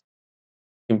is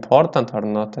important or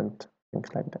not and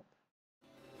things like that.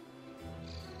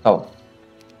 So,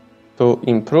 to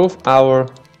improve our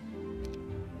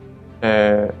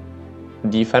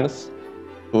defense,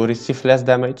 to receive less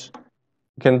damage,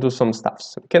 we can do some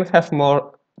stuffs. We can have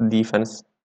more defense.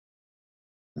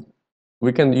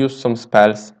 We can use some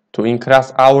spells to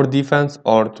increase our defense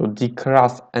or to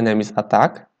decrease enemy's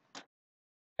attack.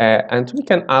 And we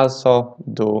can also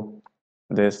do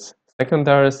this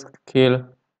secondary skill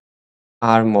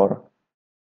armor.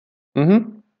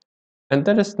 And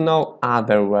there is no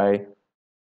other way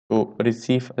to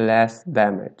receive less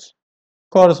damage. Of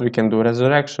course, we can do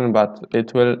resurrection, but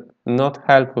it will not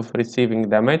help with receiving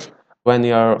damage when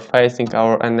you are facing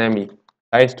our enemy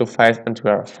face to face and we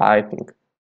are fighting.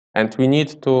 And we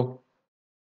need to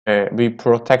be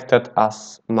protected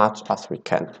as much as we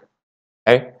can.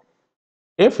 Okay?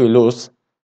 If we lose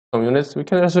some units, we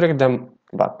can resurrect them,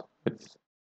 but it's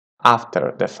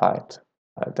after the fight,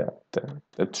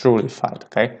 the truly fight.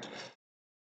 Okay?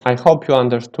 I hope you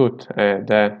understood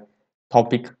the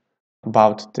topic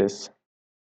about this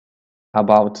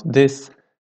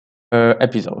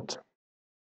episode.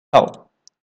 So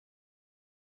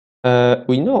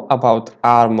we know about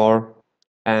armor,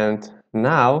 and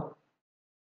now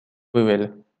we will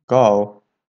go.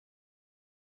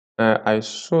 I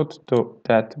should do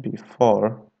that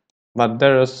before, but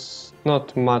there is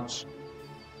not much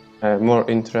more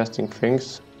interesting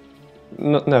things.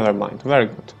 Never mind. Very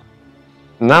good.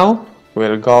 Now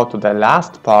we'll go to the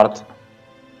last part.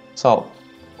 So,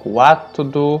 what to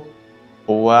do,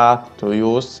 what to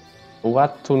use,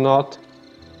 what to not,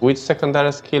 which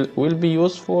secondary skill will be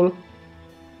useful,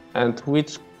 and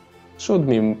which should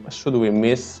we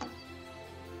miss,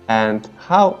 and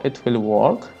how it will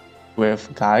work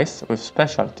with guys with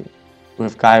specialty,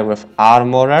 with guy with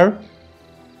armorer,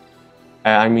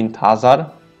 I mean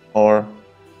Tazar, or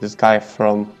this guy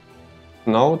from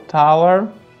Snow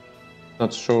Tower,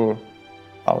 not sure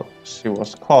how she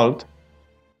was called.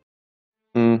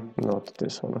 Not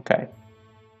this one, okay.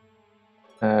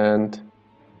 And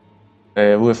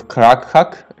with Crack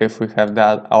Hack, if we have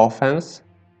that offense,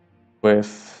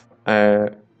 with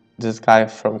this guy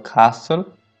from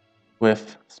Castle,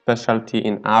 with specialty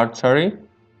in archery,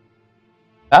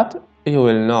 that you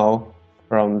will know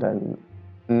from the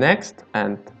next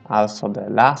and also the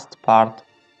last part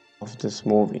of this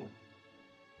movie.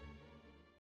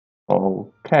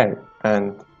 Okay,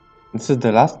 and this is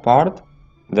the last part,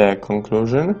 the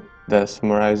conclusion, the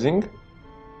summarizing,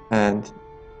 and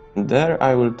there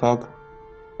I will talk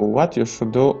what you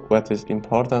should do, what is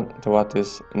important, and what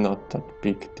is not that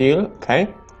big deal,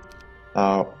 okay?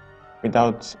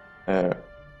 Without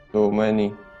too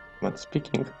much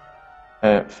speaking,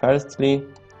 firstly,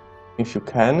 if you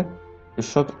can, you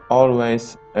should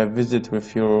always visit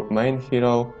with your main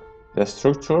hero the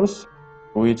structures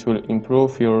which will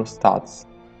improve your stats.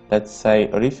 Let's say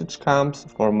refuge camps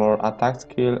for more attack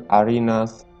skill,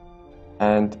 arenas,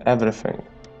 and everything.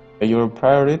 Your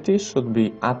priority should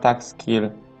be attack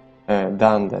skill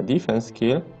than the defense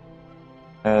skill,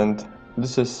 and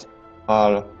this is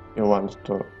all you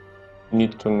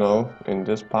need to know in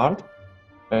this part.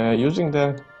 Using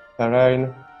the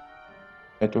terrain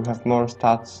to have more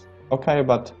stats, okay,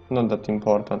 but not that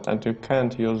important, and you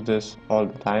can't use this all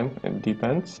the time, it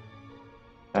depends.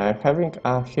 Having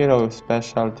a hero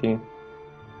specialty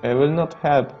will not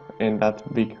help in that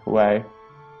big way.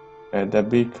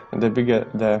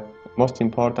 The most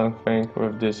important thing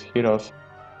with these heroes,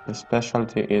 the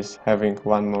specialty is having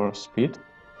one more speed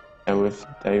with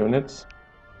the units,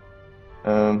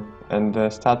 and the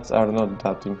stats are not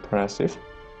that impressive.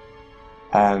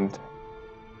 And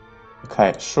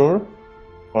okay, sure,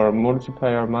 for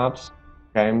multiplayer maps,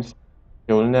 games,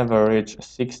 you will never reach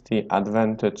 60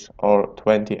 advantage or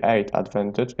 28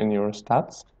 advantage in your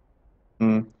stats.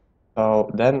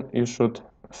 So then you should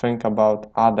think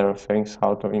about other things,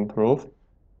 how to improve,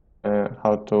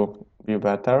 how to be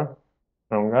better,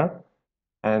 stronger.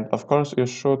 And of course you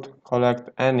should collect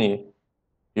any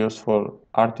useful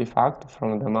artifact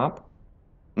from the map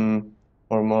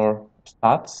for more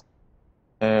stats.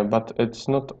 but it's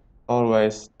not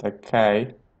always the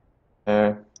case.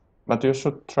 But you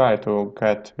should try to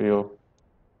get you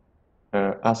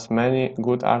as many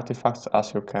good artifacts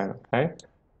as you can, okay?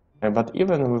 But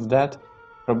even with that,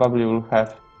 probably you'll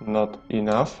have not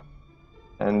enough,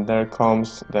 and there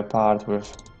comes the part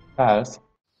with spells,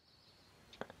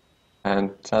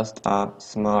 and just a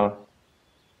small,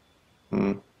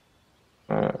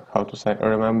 how to say,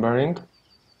 remembering.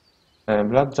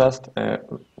 Blood just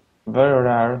very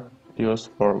rare use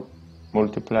for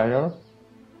multiplayer.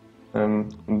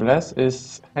 Bless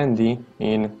is handy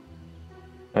in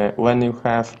when you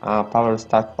have a power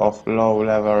stack of low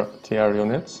level tier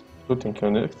units, shooting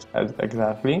units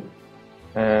exactly.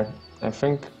 I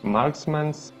think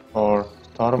marksmen or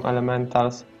storm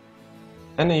elementals,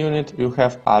 any unit you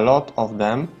have a lot of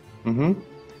them,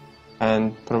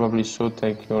 and probably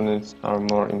shooting units are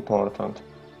more important.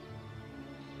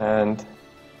 And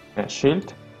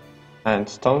shield and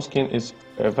stone skin is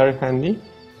very handy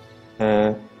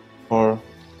for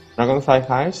dragonfly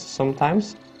hives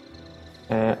sometimes,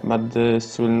 but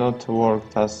this will not work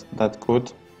that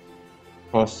good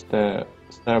because the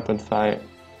serpentfly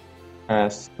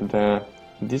has the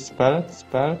dispel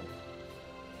spell,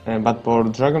 but for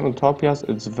dragon utopias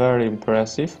it's very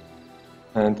impressive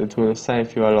and it will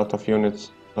save you a lot of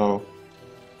units, so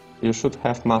you should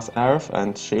have mass earth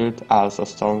and shield, also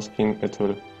stone skin. It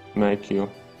will make you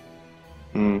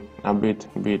a bit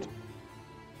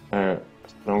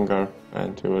stronger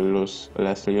and you will lose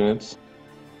less units.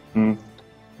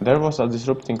 There was a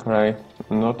disrupting ray,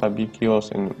 not a big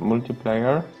use in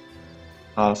multiplayer.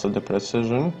 Also the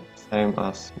precision, same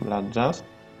as blood just.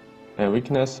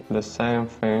 Weakness, the same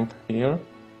thing here.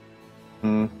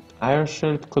 Iron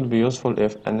shield could be useful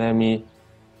if enemy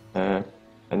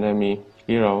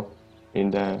hero in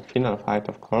the final fight,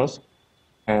 of course,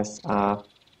 has a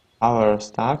power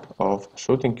stack of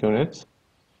shooting units,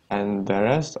 and the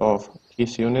rest of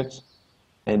his units,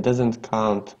 it doesn't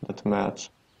count that much.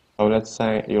 So let's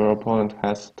say your opponent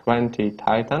has 20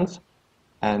 titans,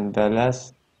 and the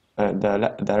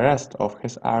rest of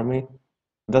his army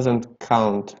doesn't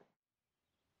count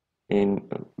in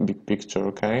big picture,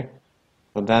 okay?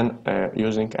 So then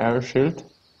using air shield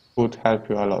would help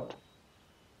you a lot.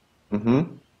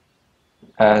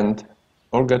 And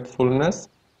forgetfulness,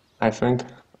 I think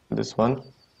this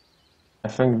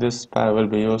spell will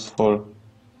be useful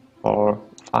for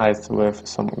fights with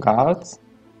some guards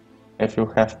if you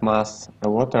have mass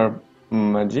water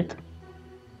magic,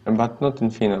 but not in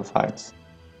final fights.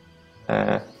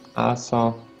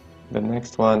 Also, the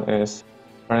next one is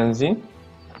frenzy.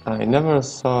 I never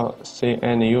see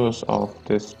any use of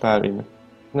this spell in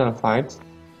final fights,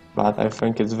 but I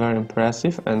think it's very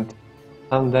impressive, and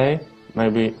someday,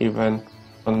 maybe even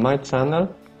on my channel,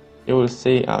 you will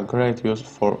see a great use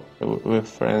with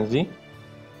frenzy.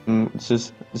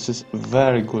 This is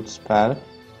very good spell,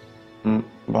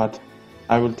 but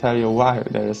I will tell you why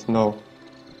there is no,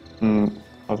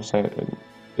 how to say,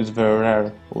 it's very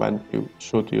rare when you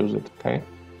should use it, okay?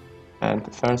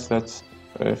 And first let's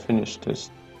finish this.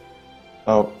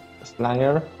 So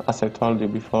Slayer, as I told you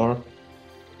before,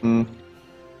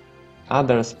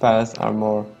 other spells are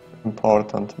more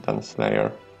important than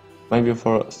Slayer. Maybe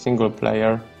for single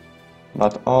player,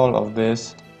 but all of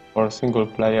this for single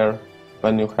player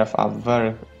when you have a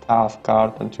very tough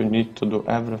card and you need to do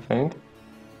everything,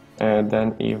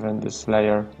 then even the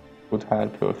Slayer would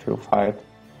help you if you fight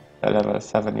the level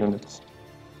 7 units.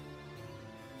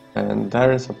 And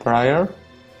there is a Prior,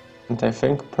 and I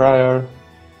think Prior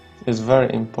is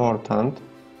very important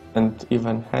and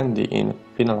even handy in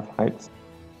final fights.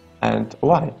 And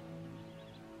why?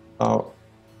 So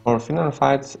for final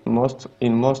fights,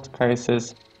 in most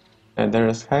cases there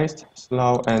is haste,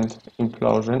 slow and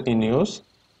implosion in use,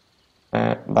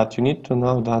 but you need to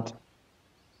know that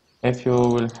if you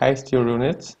will haste your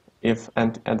units,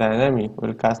 and the enemy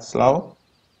will cast slow,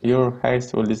 your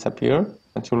haste will disappear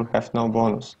and you will have no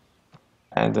bonus.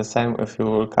 And the same if you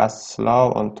will cast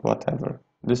slow on whatever.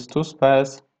 These two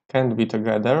spells can be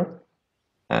together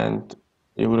and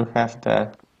you will have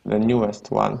the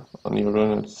newest one on your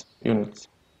units.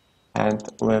 And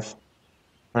with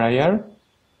prayer,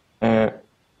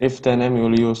 if the enemy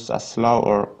will use a slow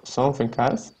or something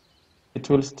else, it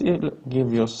will still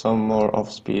give you some more of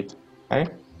speed,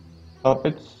 okay? So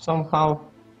it's somehow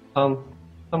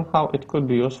it could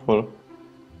be useful.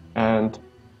 And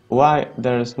why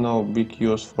there is no big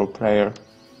use for prayer?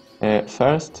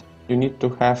 First, you need to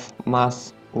have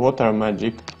mass water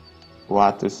magic,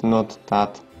 what is not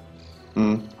that,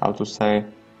 how to say,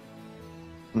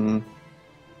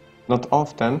 not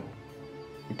often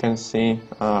you can see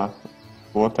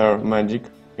water magic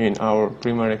in our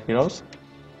primary heroes.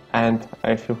 And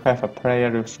if you have a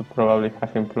prayer, you should probably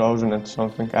have implosion and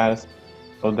something else.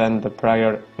 So then the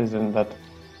prayer isn't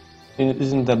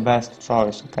the best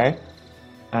choice, okay?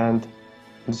 And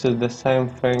this is the same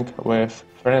thing with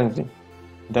frenzy.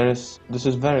 This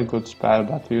is very good spell,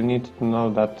 but you need to know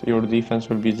that your defense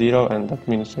will be 0, and that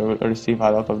means you will receive a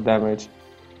lot of damage.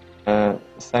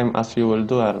 Same as you will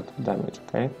do a lot of damage,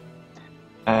 okay?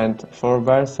 And for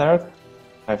Berserk,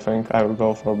 I think I will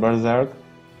go for Berserk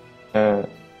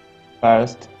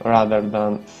first rather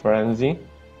than Frenzy.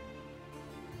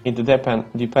 It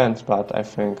depends, but I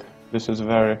think this is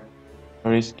very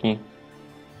risky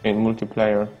in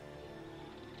multiplayer.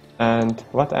 And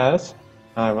what else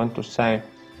I want to say?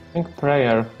 I think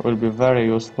prayer will be very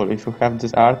useful if you have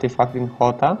this artifact in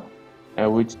Hota,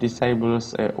 which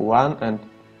disables one and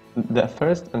the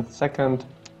first and second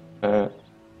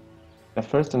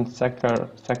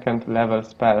second level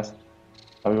spells.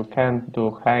 So you can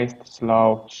do haste,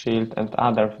 slow, shield, and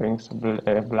other things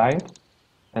blind,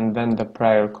 and then the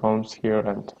prayer comes here,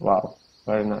 and wow,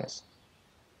 very nice.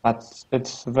 But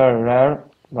it's very rare,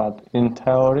 but in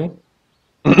theory,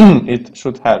 it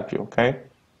should help you, okay?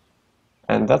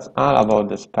 And that's all about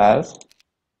the spells,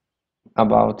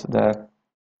 about the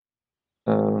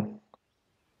uh,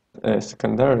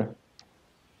 secondary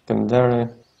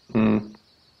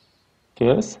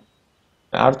skills,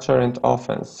 archer and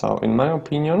offense. So in my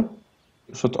opinion,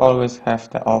 you should always have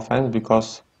the offense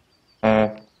because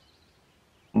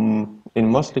in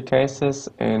mostly cases,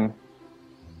 in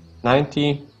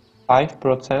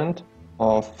 95%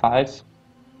 of fights,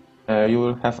 you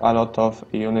will have a lot of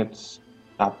units,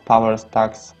 power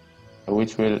stacks,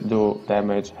 which will do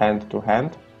damage hand to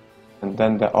hand, and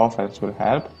then the offense will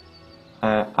help.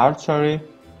 Archery,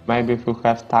 maybe if you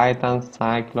have Titans,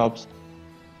 Cyclops,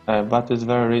 but it's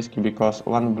very risky because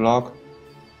one block,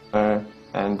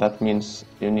 and that means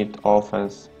you need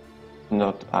offense,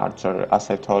 not archer, as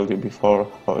I told you before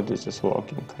how this is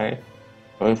working, okay?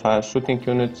 So if a shooting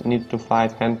unit need to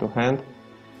fight hand to hand,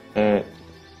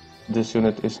 this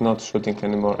unit is not shooting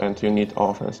anymore and you need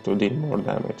offense to deal more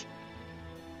damage.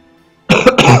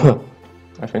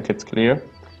 I think it's clear.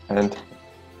 And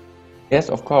yes,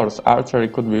 of course, archery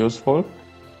could be useful.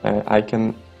 I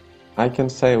can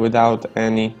say without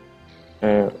any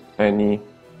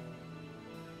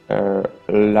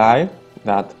lie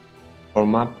that for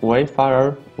map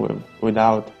Wayfarer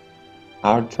without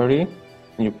archery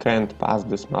you can't pass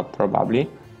this map probably.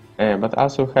 But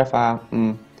also have a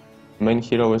main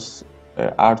hero is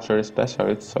archery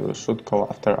specialist, so you should go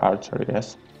after archery,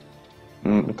 yes.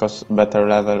 Because better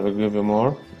level will give you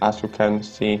more, as you can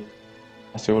see,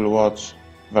 as you will watch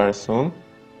very soon.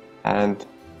 And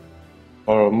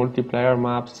for multiplayer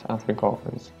maps, I think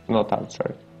offense, not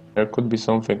archery. There could be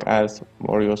something else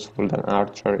more useful than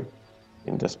archery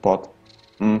in the spot.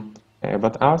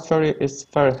 But archery is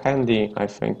very handy, I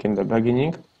think, in the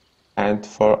beginning and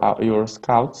for your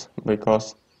scouts,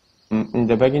 because in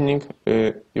the beginning,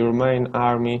 your main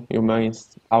army, your main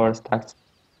power stacks,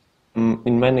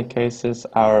 in many cases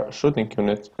are shooting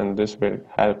units, and this will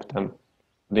help them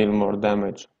deal more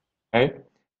damage. Okay,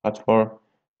 but for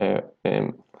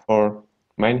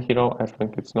main hero, I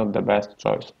think it's not the best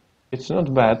choice. It's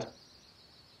not bad.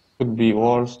 Could be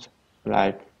worse,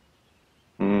 like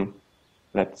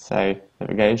let's say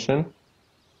navigation,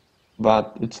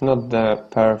 but it's not the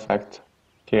perfect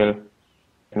kill,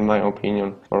 in my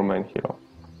opinion, for main hero.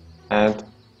 And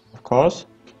of course,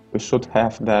 we should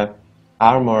have the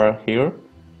armor here,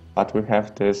 but we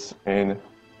have this in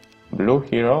blue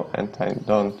hero, and I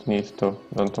don't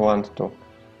want to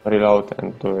reload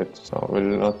and do it, so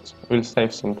we'll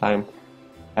save some time.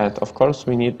 And of course,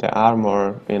 we need the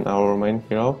armor in our main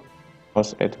hero,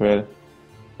 because it will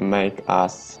make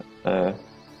us,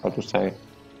 how to say,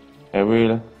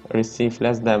 will receive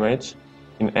less damage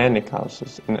in any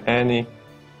causes, in any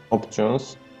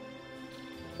options.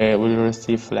 Will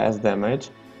receive less damage,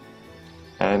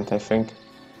 and I think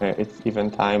it's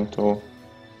even time to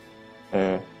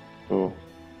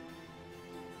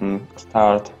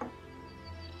start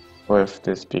with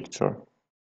this picture.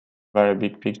 Very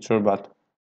big picture, but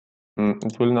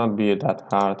it will not be that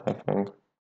hard, I think.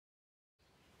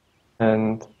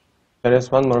 And there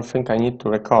is one more thing I need to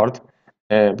record,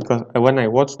 because when I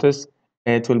watch this,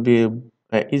 it will be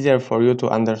easier for you to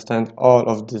understand all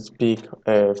of this big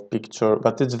picture,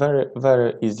 but it's very,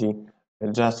 very easy.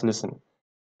 Just listen.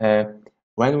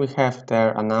 When we have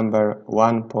there a number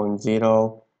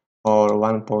 1.0 or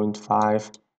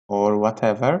 1.5 or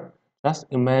whatever, just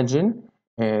imagine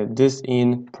this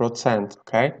in percent,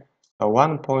 okay? So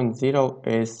 1.0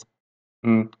 is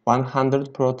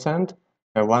 100%,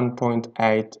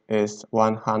 1.8 is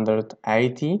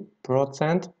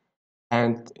 180%,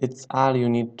 and it's all you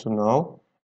need to know.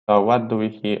 So what do we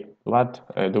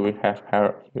have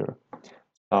here?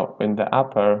 So in the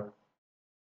upper,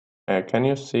 can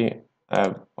you see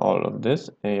all of this?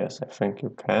 Yes, I think you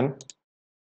can.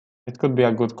 It could be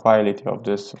a good quality of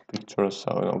this picture,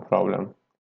 so no problem.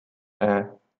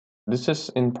 This is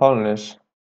in Polish,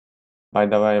 by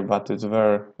the way, but it's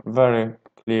very, very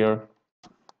clear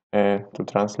to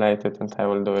translate it, and I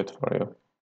will do it for you.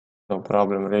 No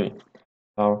problem, really.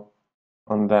 So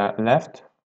on the left,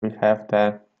 we have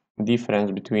the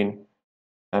difference between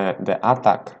the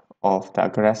attack of the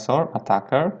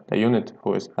attacker, the unit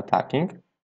who is attacking,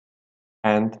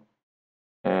 and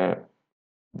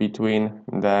between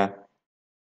the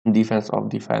defense of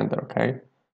defender, okay?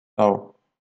 So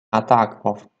attack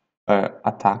of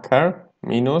attacker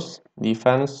minus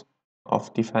defense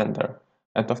of defender.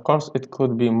 And of course, it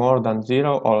could be more than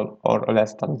 0 or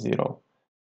less than 0.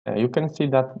 You can see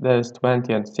that there is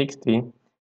 20 and 60,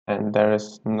 and there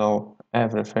is no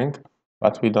everything,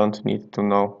 but we don't need to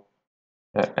know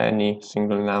any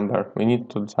single number. We need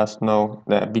to just know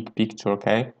the big picture,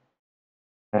 okay?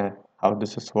 How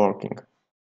this is working.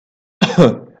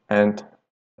 And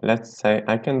let's say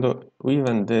I can do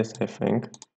even this, I think.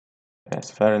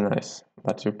 It's very nice,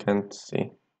 but you can't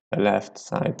see the left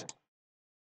side.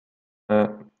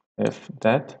 If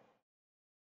that,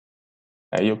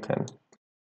 you can.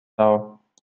 So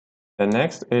the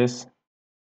next is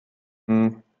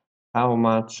how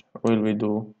much will we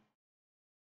do?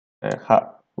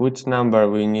 Which number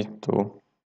we need to?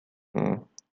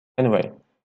 Anyway,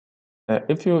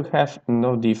 if you have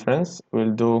no difference,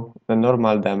 we'll do the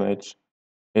normal damage.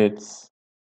 It's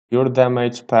pure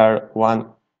damage per 1,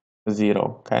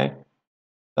 0, okay?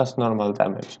 That's normal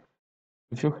damage.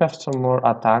 If you have some more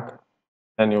attack,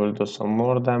 then you will do some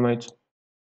more damage.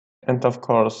 And of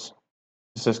course,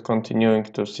 this is continuing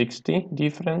to 60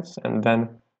 difference, and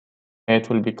then it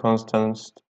will be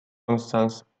constant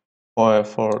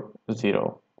for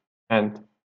 0. And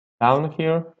down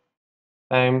here,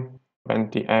 same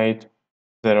 28,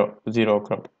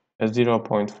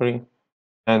 0.3,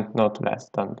 and not less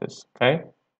than this, okay?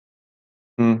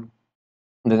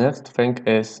 The next thing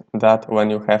is that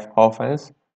when you have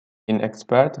offense in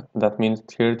expert, that means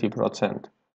 30%.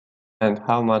 And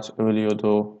how much will you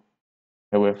do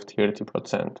with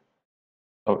 30%?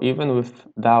 So even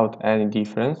without any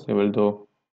difference, you will do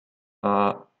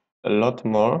a lot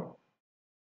more,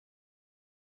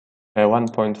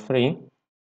 1.3,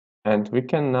 and we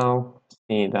can now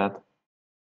see that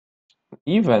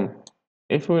even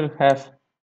if we'll have,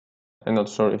 I'm not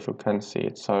sure if you can see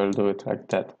it, so I'll do it like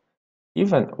that.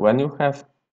 Even when you have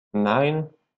 9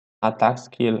 attack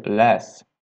skill less,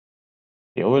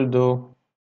 you will do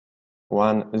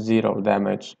 1-0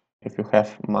 damage if you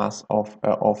have mass of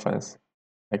offense,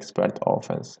 expert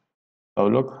offense. So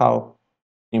look how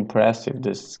impressive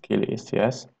this skill is,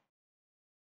 yes?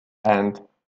 And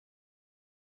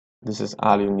this is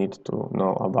all you need to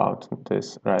know about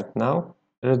this right now.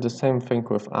 There is the same thing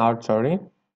with archery.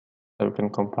 So you can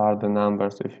compare the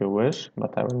numbers if you wish,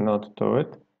 but I will not do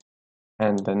it.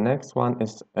 And the next one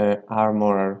is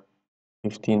armorer,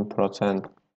 15%.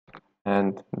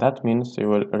 And that means you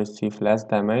will receive less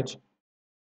damage.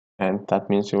 And that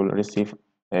means you will receive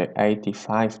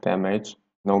 85 damage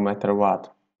no matter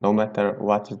what. No matter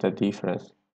what is the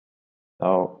difference.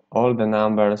 So all the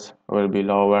numbers will be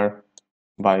lower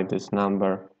by this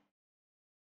number,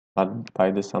 but by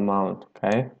this amount,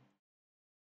 okay?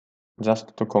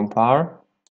 Just to compare,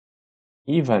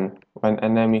 even when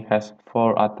enemy has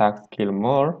 4 attack skill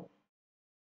more,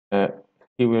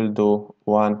 he will do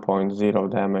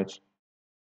 1.0 damage,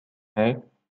 okay?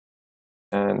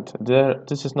 And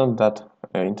this is not that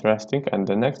interesting. And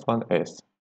the next one is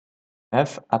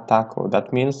F attacko.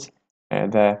 That means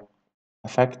the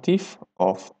effective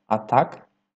of attack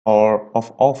or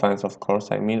of offense, of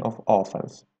course, I mean of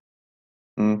offense.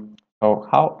 So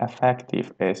how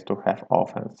effective is to have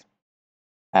offense?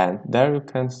 And there you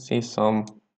can see some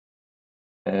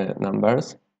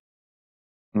numbers.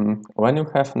 When you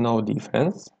have no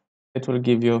defense, it will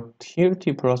give you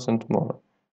 30% more.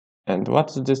 And what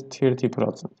is this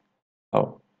 30%?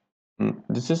 So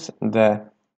this is the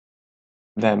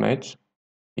damage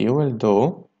you will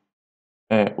do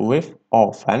with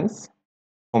offense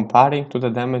comparing to the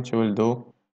damage you will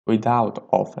do without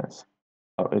offense.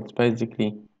 So it's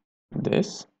basically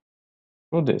this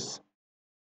to this,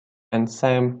 and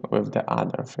same with the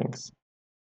other things.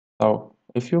 So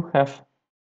if you have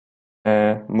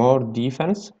more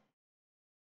defense,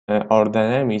 or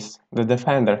the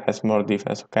defender has more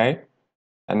defense, okay?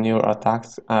 a new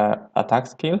attack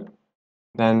skill,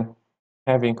 then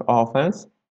having offense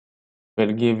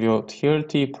will give you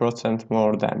 30%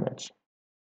 more damage.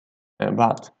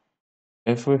 But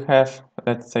if we have,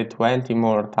 let's say, 20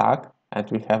 more attack and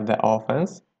we have the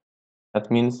offense, that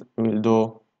means we'll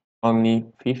do only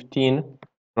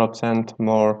 15%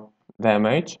 more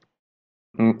damage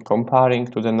comparing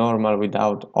to the normal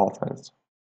without offense.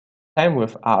 Same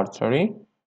with archery,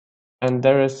 and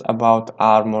there is about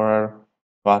armorer,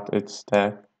 but it's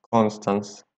the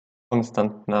constant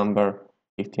number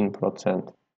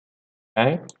 15%.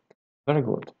 Okay, very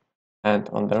good. And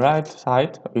on the right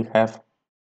side we have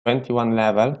 21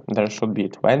 level. There should be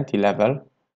 20 level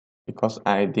because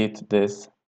I did this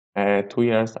 2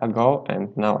 years ago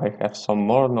and now I have some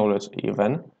more knowledge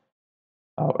even.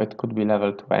 So it could be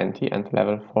level 20 and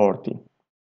level 40.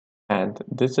 And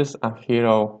this is a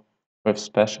hero with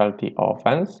specialty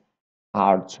offense,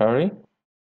 archery,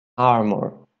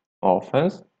 armor,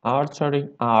 offense, archery,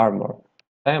 armor.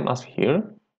 Same as here,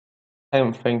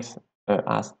 same things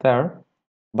as there,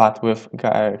 but with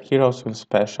heroes with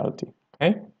specialty.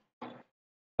 Okay,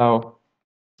 so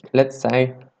let's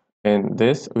say in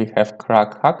this we have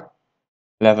Crack Hack,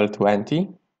 level 20.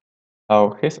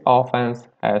 So his offense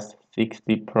has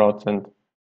 60%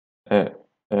 uh,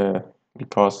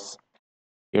 because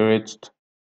he reached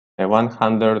a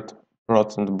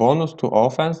 100% bonus to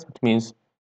offense. It means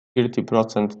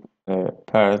 30%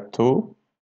 per two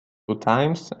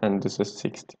times, and this is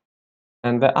 60.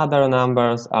 And the other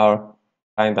numbers are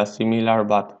kinda similar,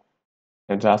 but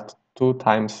just 2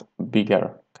 times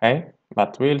bigger. Okay,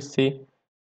 but we'll see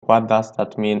what does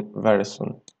that mean very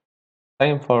soon.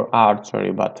 Same for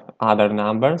archery, but other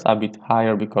numbers a bit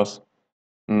higher because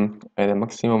the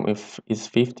maximum is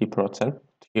 50%,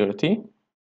 30.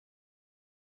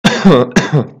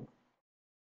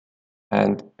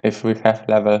 And if we have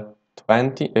level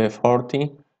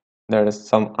 40, there is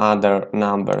some other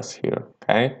numbers here.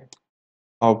 Okay,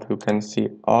 hope you can see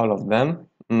all of them.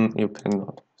 You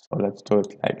cannot, so let's do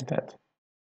it like that.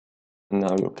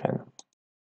 Now you can.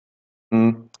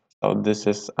 So this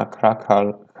is a crack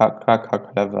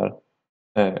hack level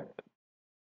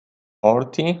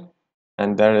 40,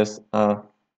 and there is one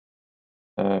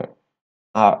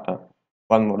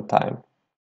more time.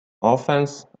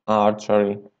 Offense,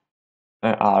 archery,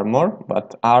 armor,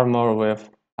 but armor with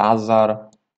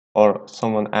Azar or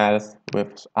someone else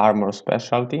with armor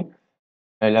specialty,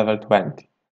 level 20.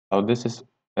 So this is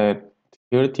a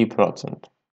 30%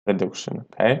 reduction,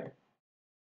 okay?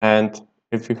 And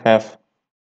if you have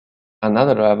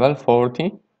another level,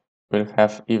 40, we'll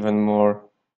have even more.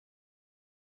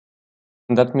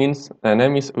 And that means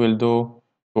enemies will do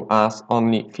to us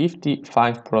only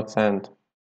 55%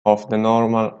 of the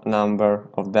normal number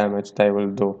of damage they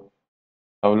will do.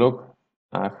 So look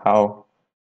how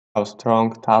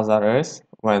strong Tazar is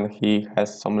when he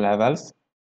has some levels.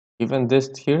 Even this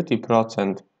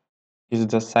 30% is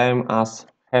the same as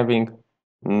having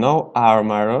no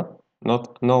armor,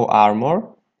 no armor,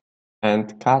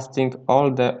 and casting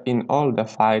in all the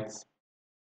fights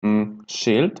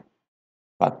shield.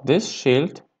 But this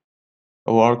shield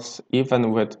works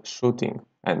even with shooting,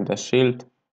 and the shield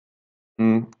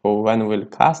when we'll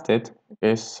cast it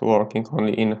is working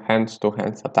only in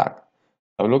hands-to-hands attack.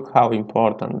 So look how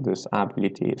important this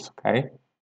ability is, okay?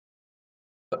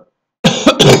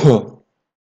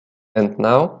 And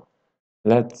now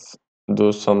let's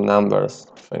do some numbers,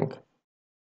 I think.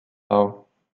 So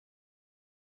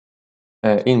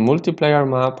in multiplayer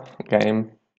map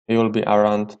game, it will be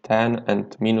around 10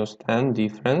 and minus 10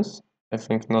 difference. I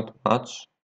think not much,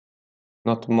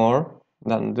 not more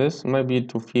than this, maybe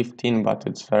to 15, but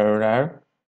it's very rare.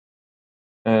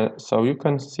 So you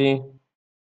can see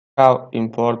how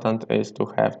important it is to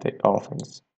have the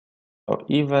offense. So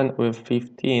even with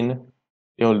 15,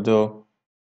 you'll do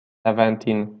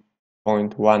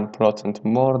 17.1%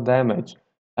 more damage.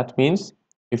 That means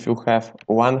if you have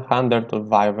 100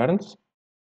 wyverns,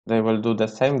 they will do the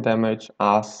same damage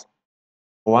as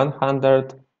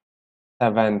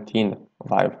 117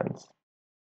 wyverns.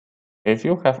 If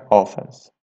you have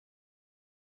offense,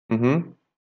 clear,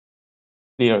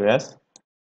 yes,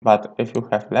 but if you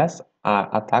have less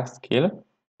attack skill,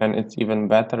 then it's even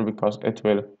better because it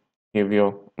will give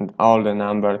you all the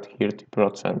numbered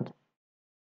 30%.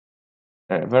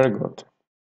 Very good.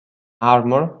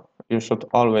 Armor you should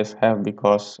always have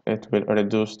because it will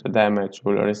reduce the damage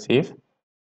you will receive.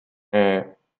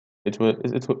 It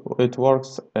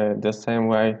works the same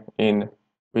way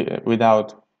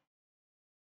without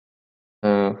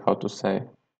how to say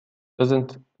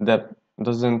doesn't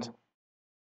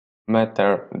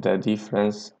matter the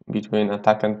difference between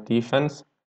attack and defense.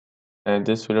 and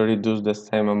this will reduce the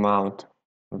same amount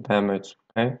of damage.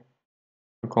 Okay,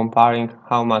 comparing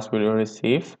how much will you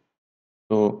receive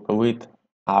to with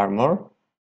armor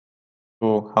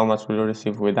to how much will you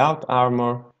receive without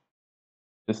armor.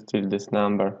 Is still this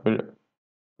number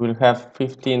will have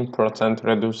 15%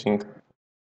 reducing.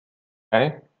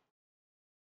 Okay,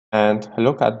 and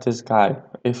look at this guy.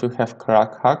 If you have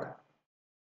crack hack,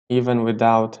 even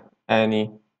without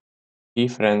any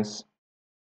difference,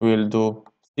 will do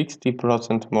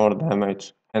 60% more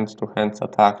damage hands-to-hands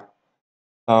attack.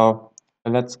 So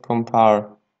let's compare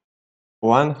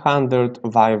 100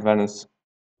 wyverns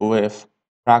with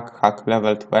crack hack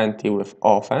level 20 with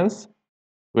offense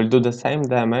will do the same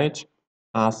damage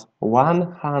as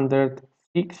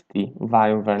 160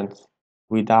 wyverns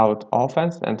without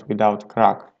offense and without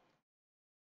crack.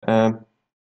 So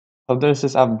this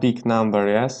is a big number,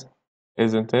 yes,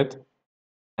 isn't it?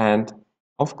 And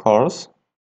of course,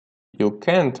 you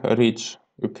can't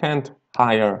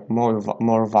hire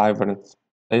more wyverns.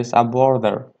 There is a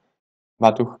border,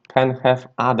 but you can have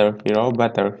other hero,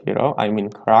 better hero, I mean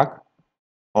crack,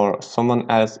 or someone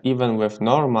else even with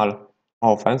normal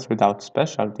offense without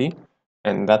specialty,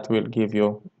 and that will give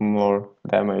you more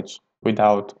damage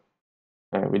without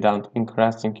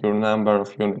increasing your number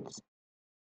of units.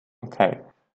 Okay,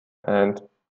 and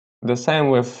the same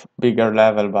with bigger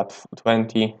level, but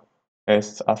 20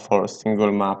 is for a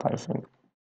single map, I think.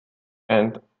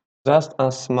 And just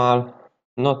a small,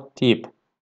 not tip,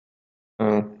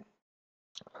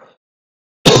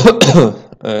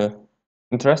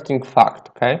 interesting fact,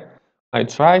 okay? I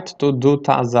tried to do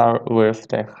Tazar with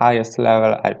the highest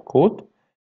level I could,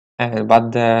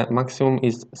 but the maximum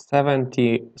is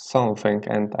 70 something,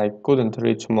 and I couldn't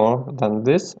reach more than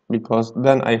this because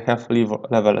then I have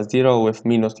level 0 with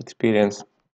minus experience.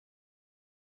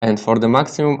 And for the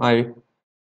maximum I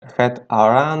had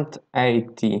around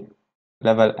 80,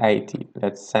 level 80,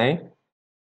 let's say,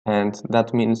 and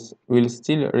that means we'll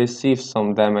still receive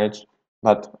some damage,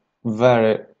 but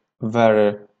very,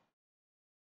 very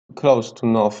close to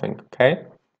nothing, okay?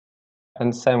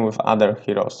 And same with other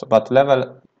heroes, but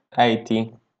level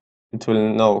 80, it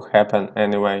will not happen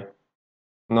anyway.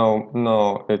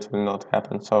 No, it will not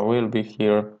happen, so we'll be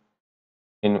here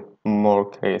in more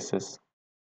cases.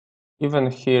 Even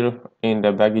here in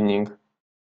the beginning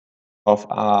of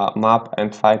a map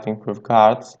and fighting with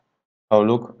guards, so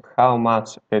look how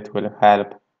much it will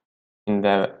help on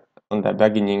the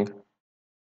beginning.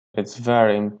 It's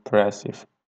very impressive.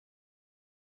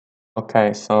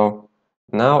 Okay, so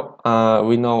now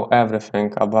we know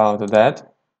everything about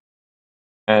that,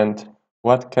 and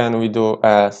what can we do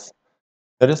else?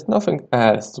 There is nothing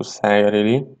else to say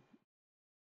really.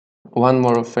 One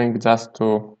more thing just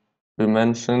to be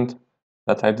mentioned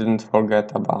that I didn't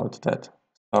forget about that.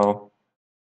 So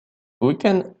we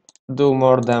can do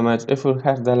more damage if we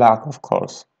have the luck, of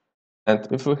course. And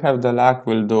if we have the luck,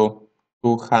 we'll do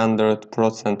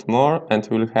 200% more, and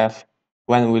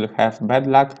when we'll have bad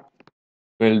luck,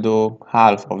 we'll do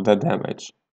half of the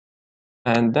damage.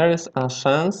 And there is a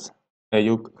chance that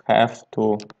you have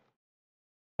to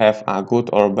have a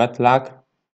good or bad luck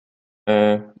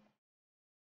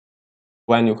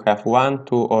when you have 1,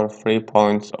 2, or 3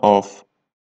 points of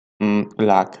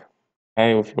luck,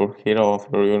 okay, with your hero of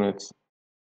your units.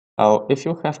 So if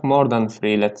you have more than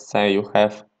 3, let's say you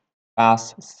have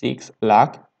plus 6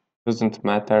 luck, doesn't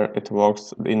matter, it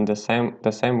works in the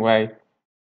same way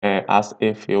as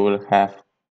if you will have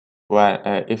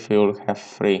if you will have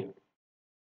 3.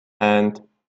 And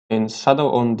in Shadow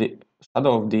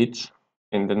of Ditch,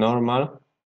 in the normal,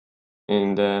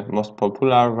 in the most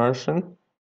popular version,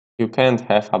 you can't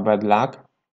have a bad luck,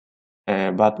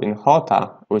 but in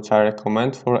Hota, which I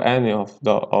recommend for any of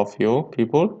you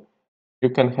people, you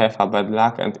can have a bad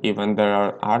luck, and even there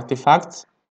are artifacts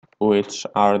which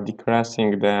are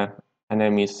decreasing the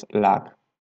enemy's luck.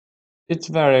 It's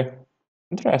very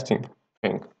interesting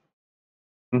thing.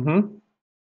 And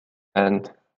I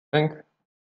think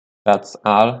that's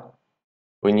all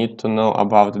we need to know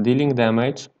about dealing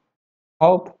damage.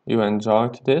 Hope you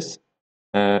enjoyed this.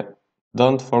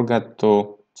 Don't forget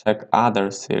to check other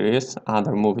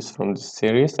movies from this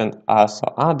series, and also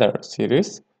other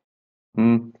series.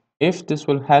 If this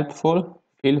will helpful,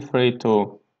 feel free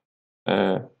to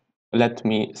let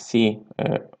me see.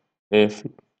 If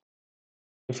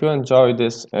you enjoy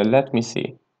this, let me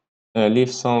see.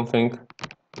 Leave something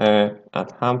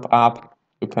at Hump Up.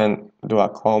 You can do a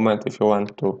comment if you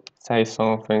want to say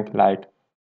something like,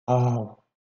 "Oh,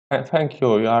 thank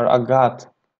you, you are a god."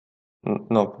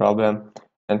 No problem.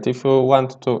 And if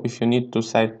you need to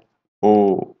say,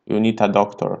 "Oh, you need a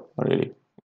doctor," really.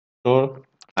 Sure,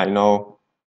 I know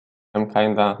I'm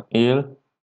kinda ill,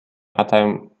 but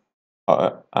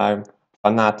I'm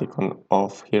fanatic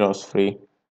of Heroes 3,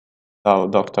 so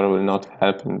Doctor will not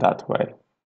help in that way.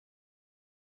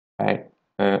 Okay,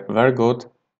 very good.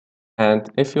 And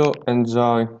if you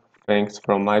enjoy things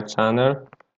from my channel,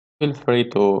 feel free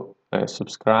to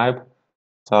subscribe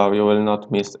so you will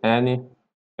not miss any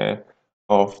uh,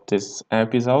 of these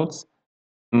episodes.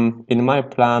 In my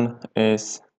plan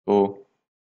is to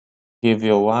give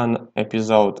you one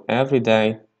episode every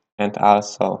day and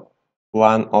also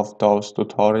one of those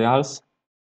tutorials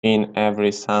in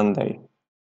every Sunday.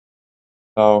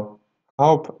 So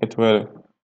hope it will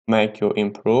make you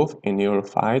improve in your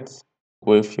fights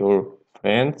with your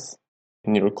friends,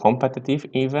 in your competitive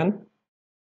even,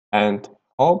 and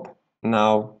hope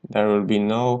now there will be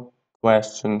no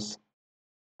questions.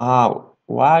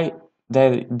 Why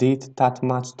they did that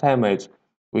much damage?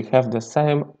 We have the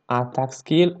same attack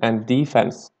skill and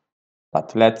defense.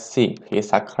 But let's see,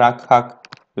 he's a crack hack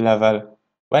level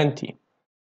 20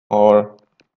 or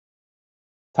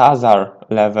Tazar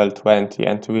level 20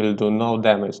 and will do no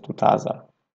damage to Tazar.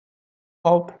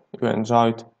 Hope you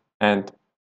enjoyed and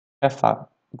have a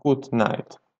good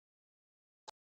night.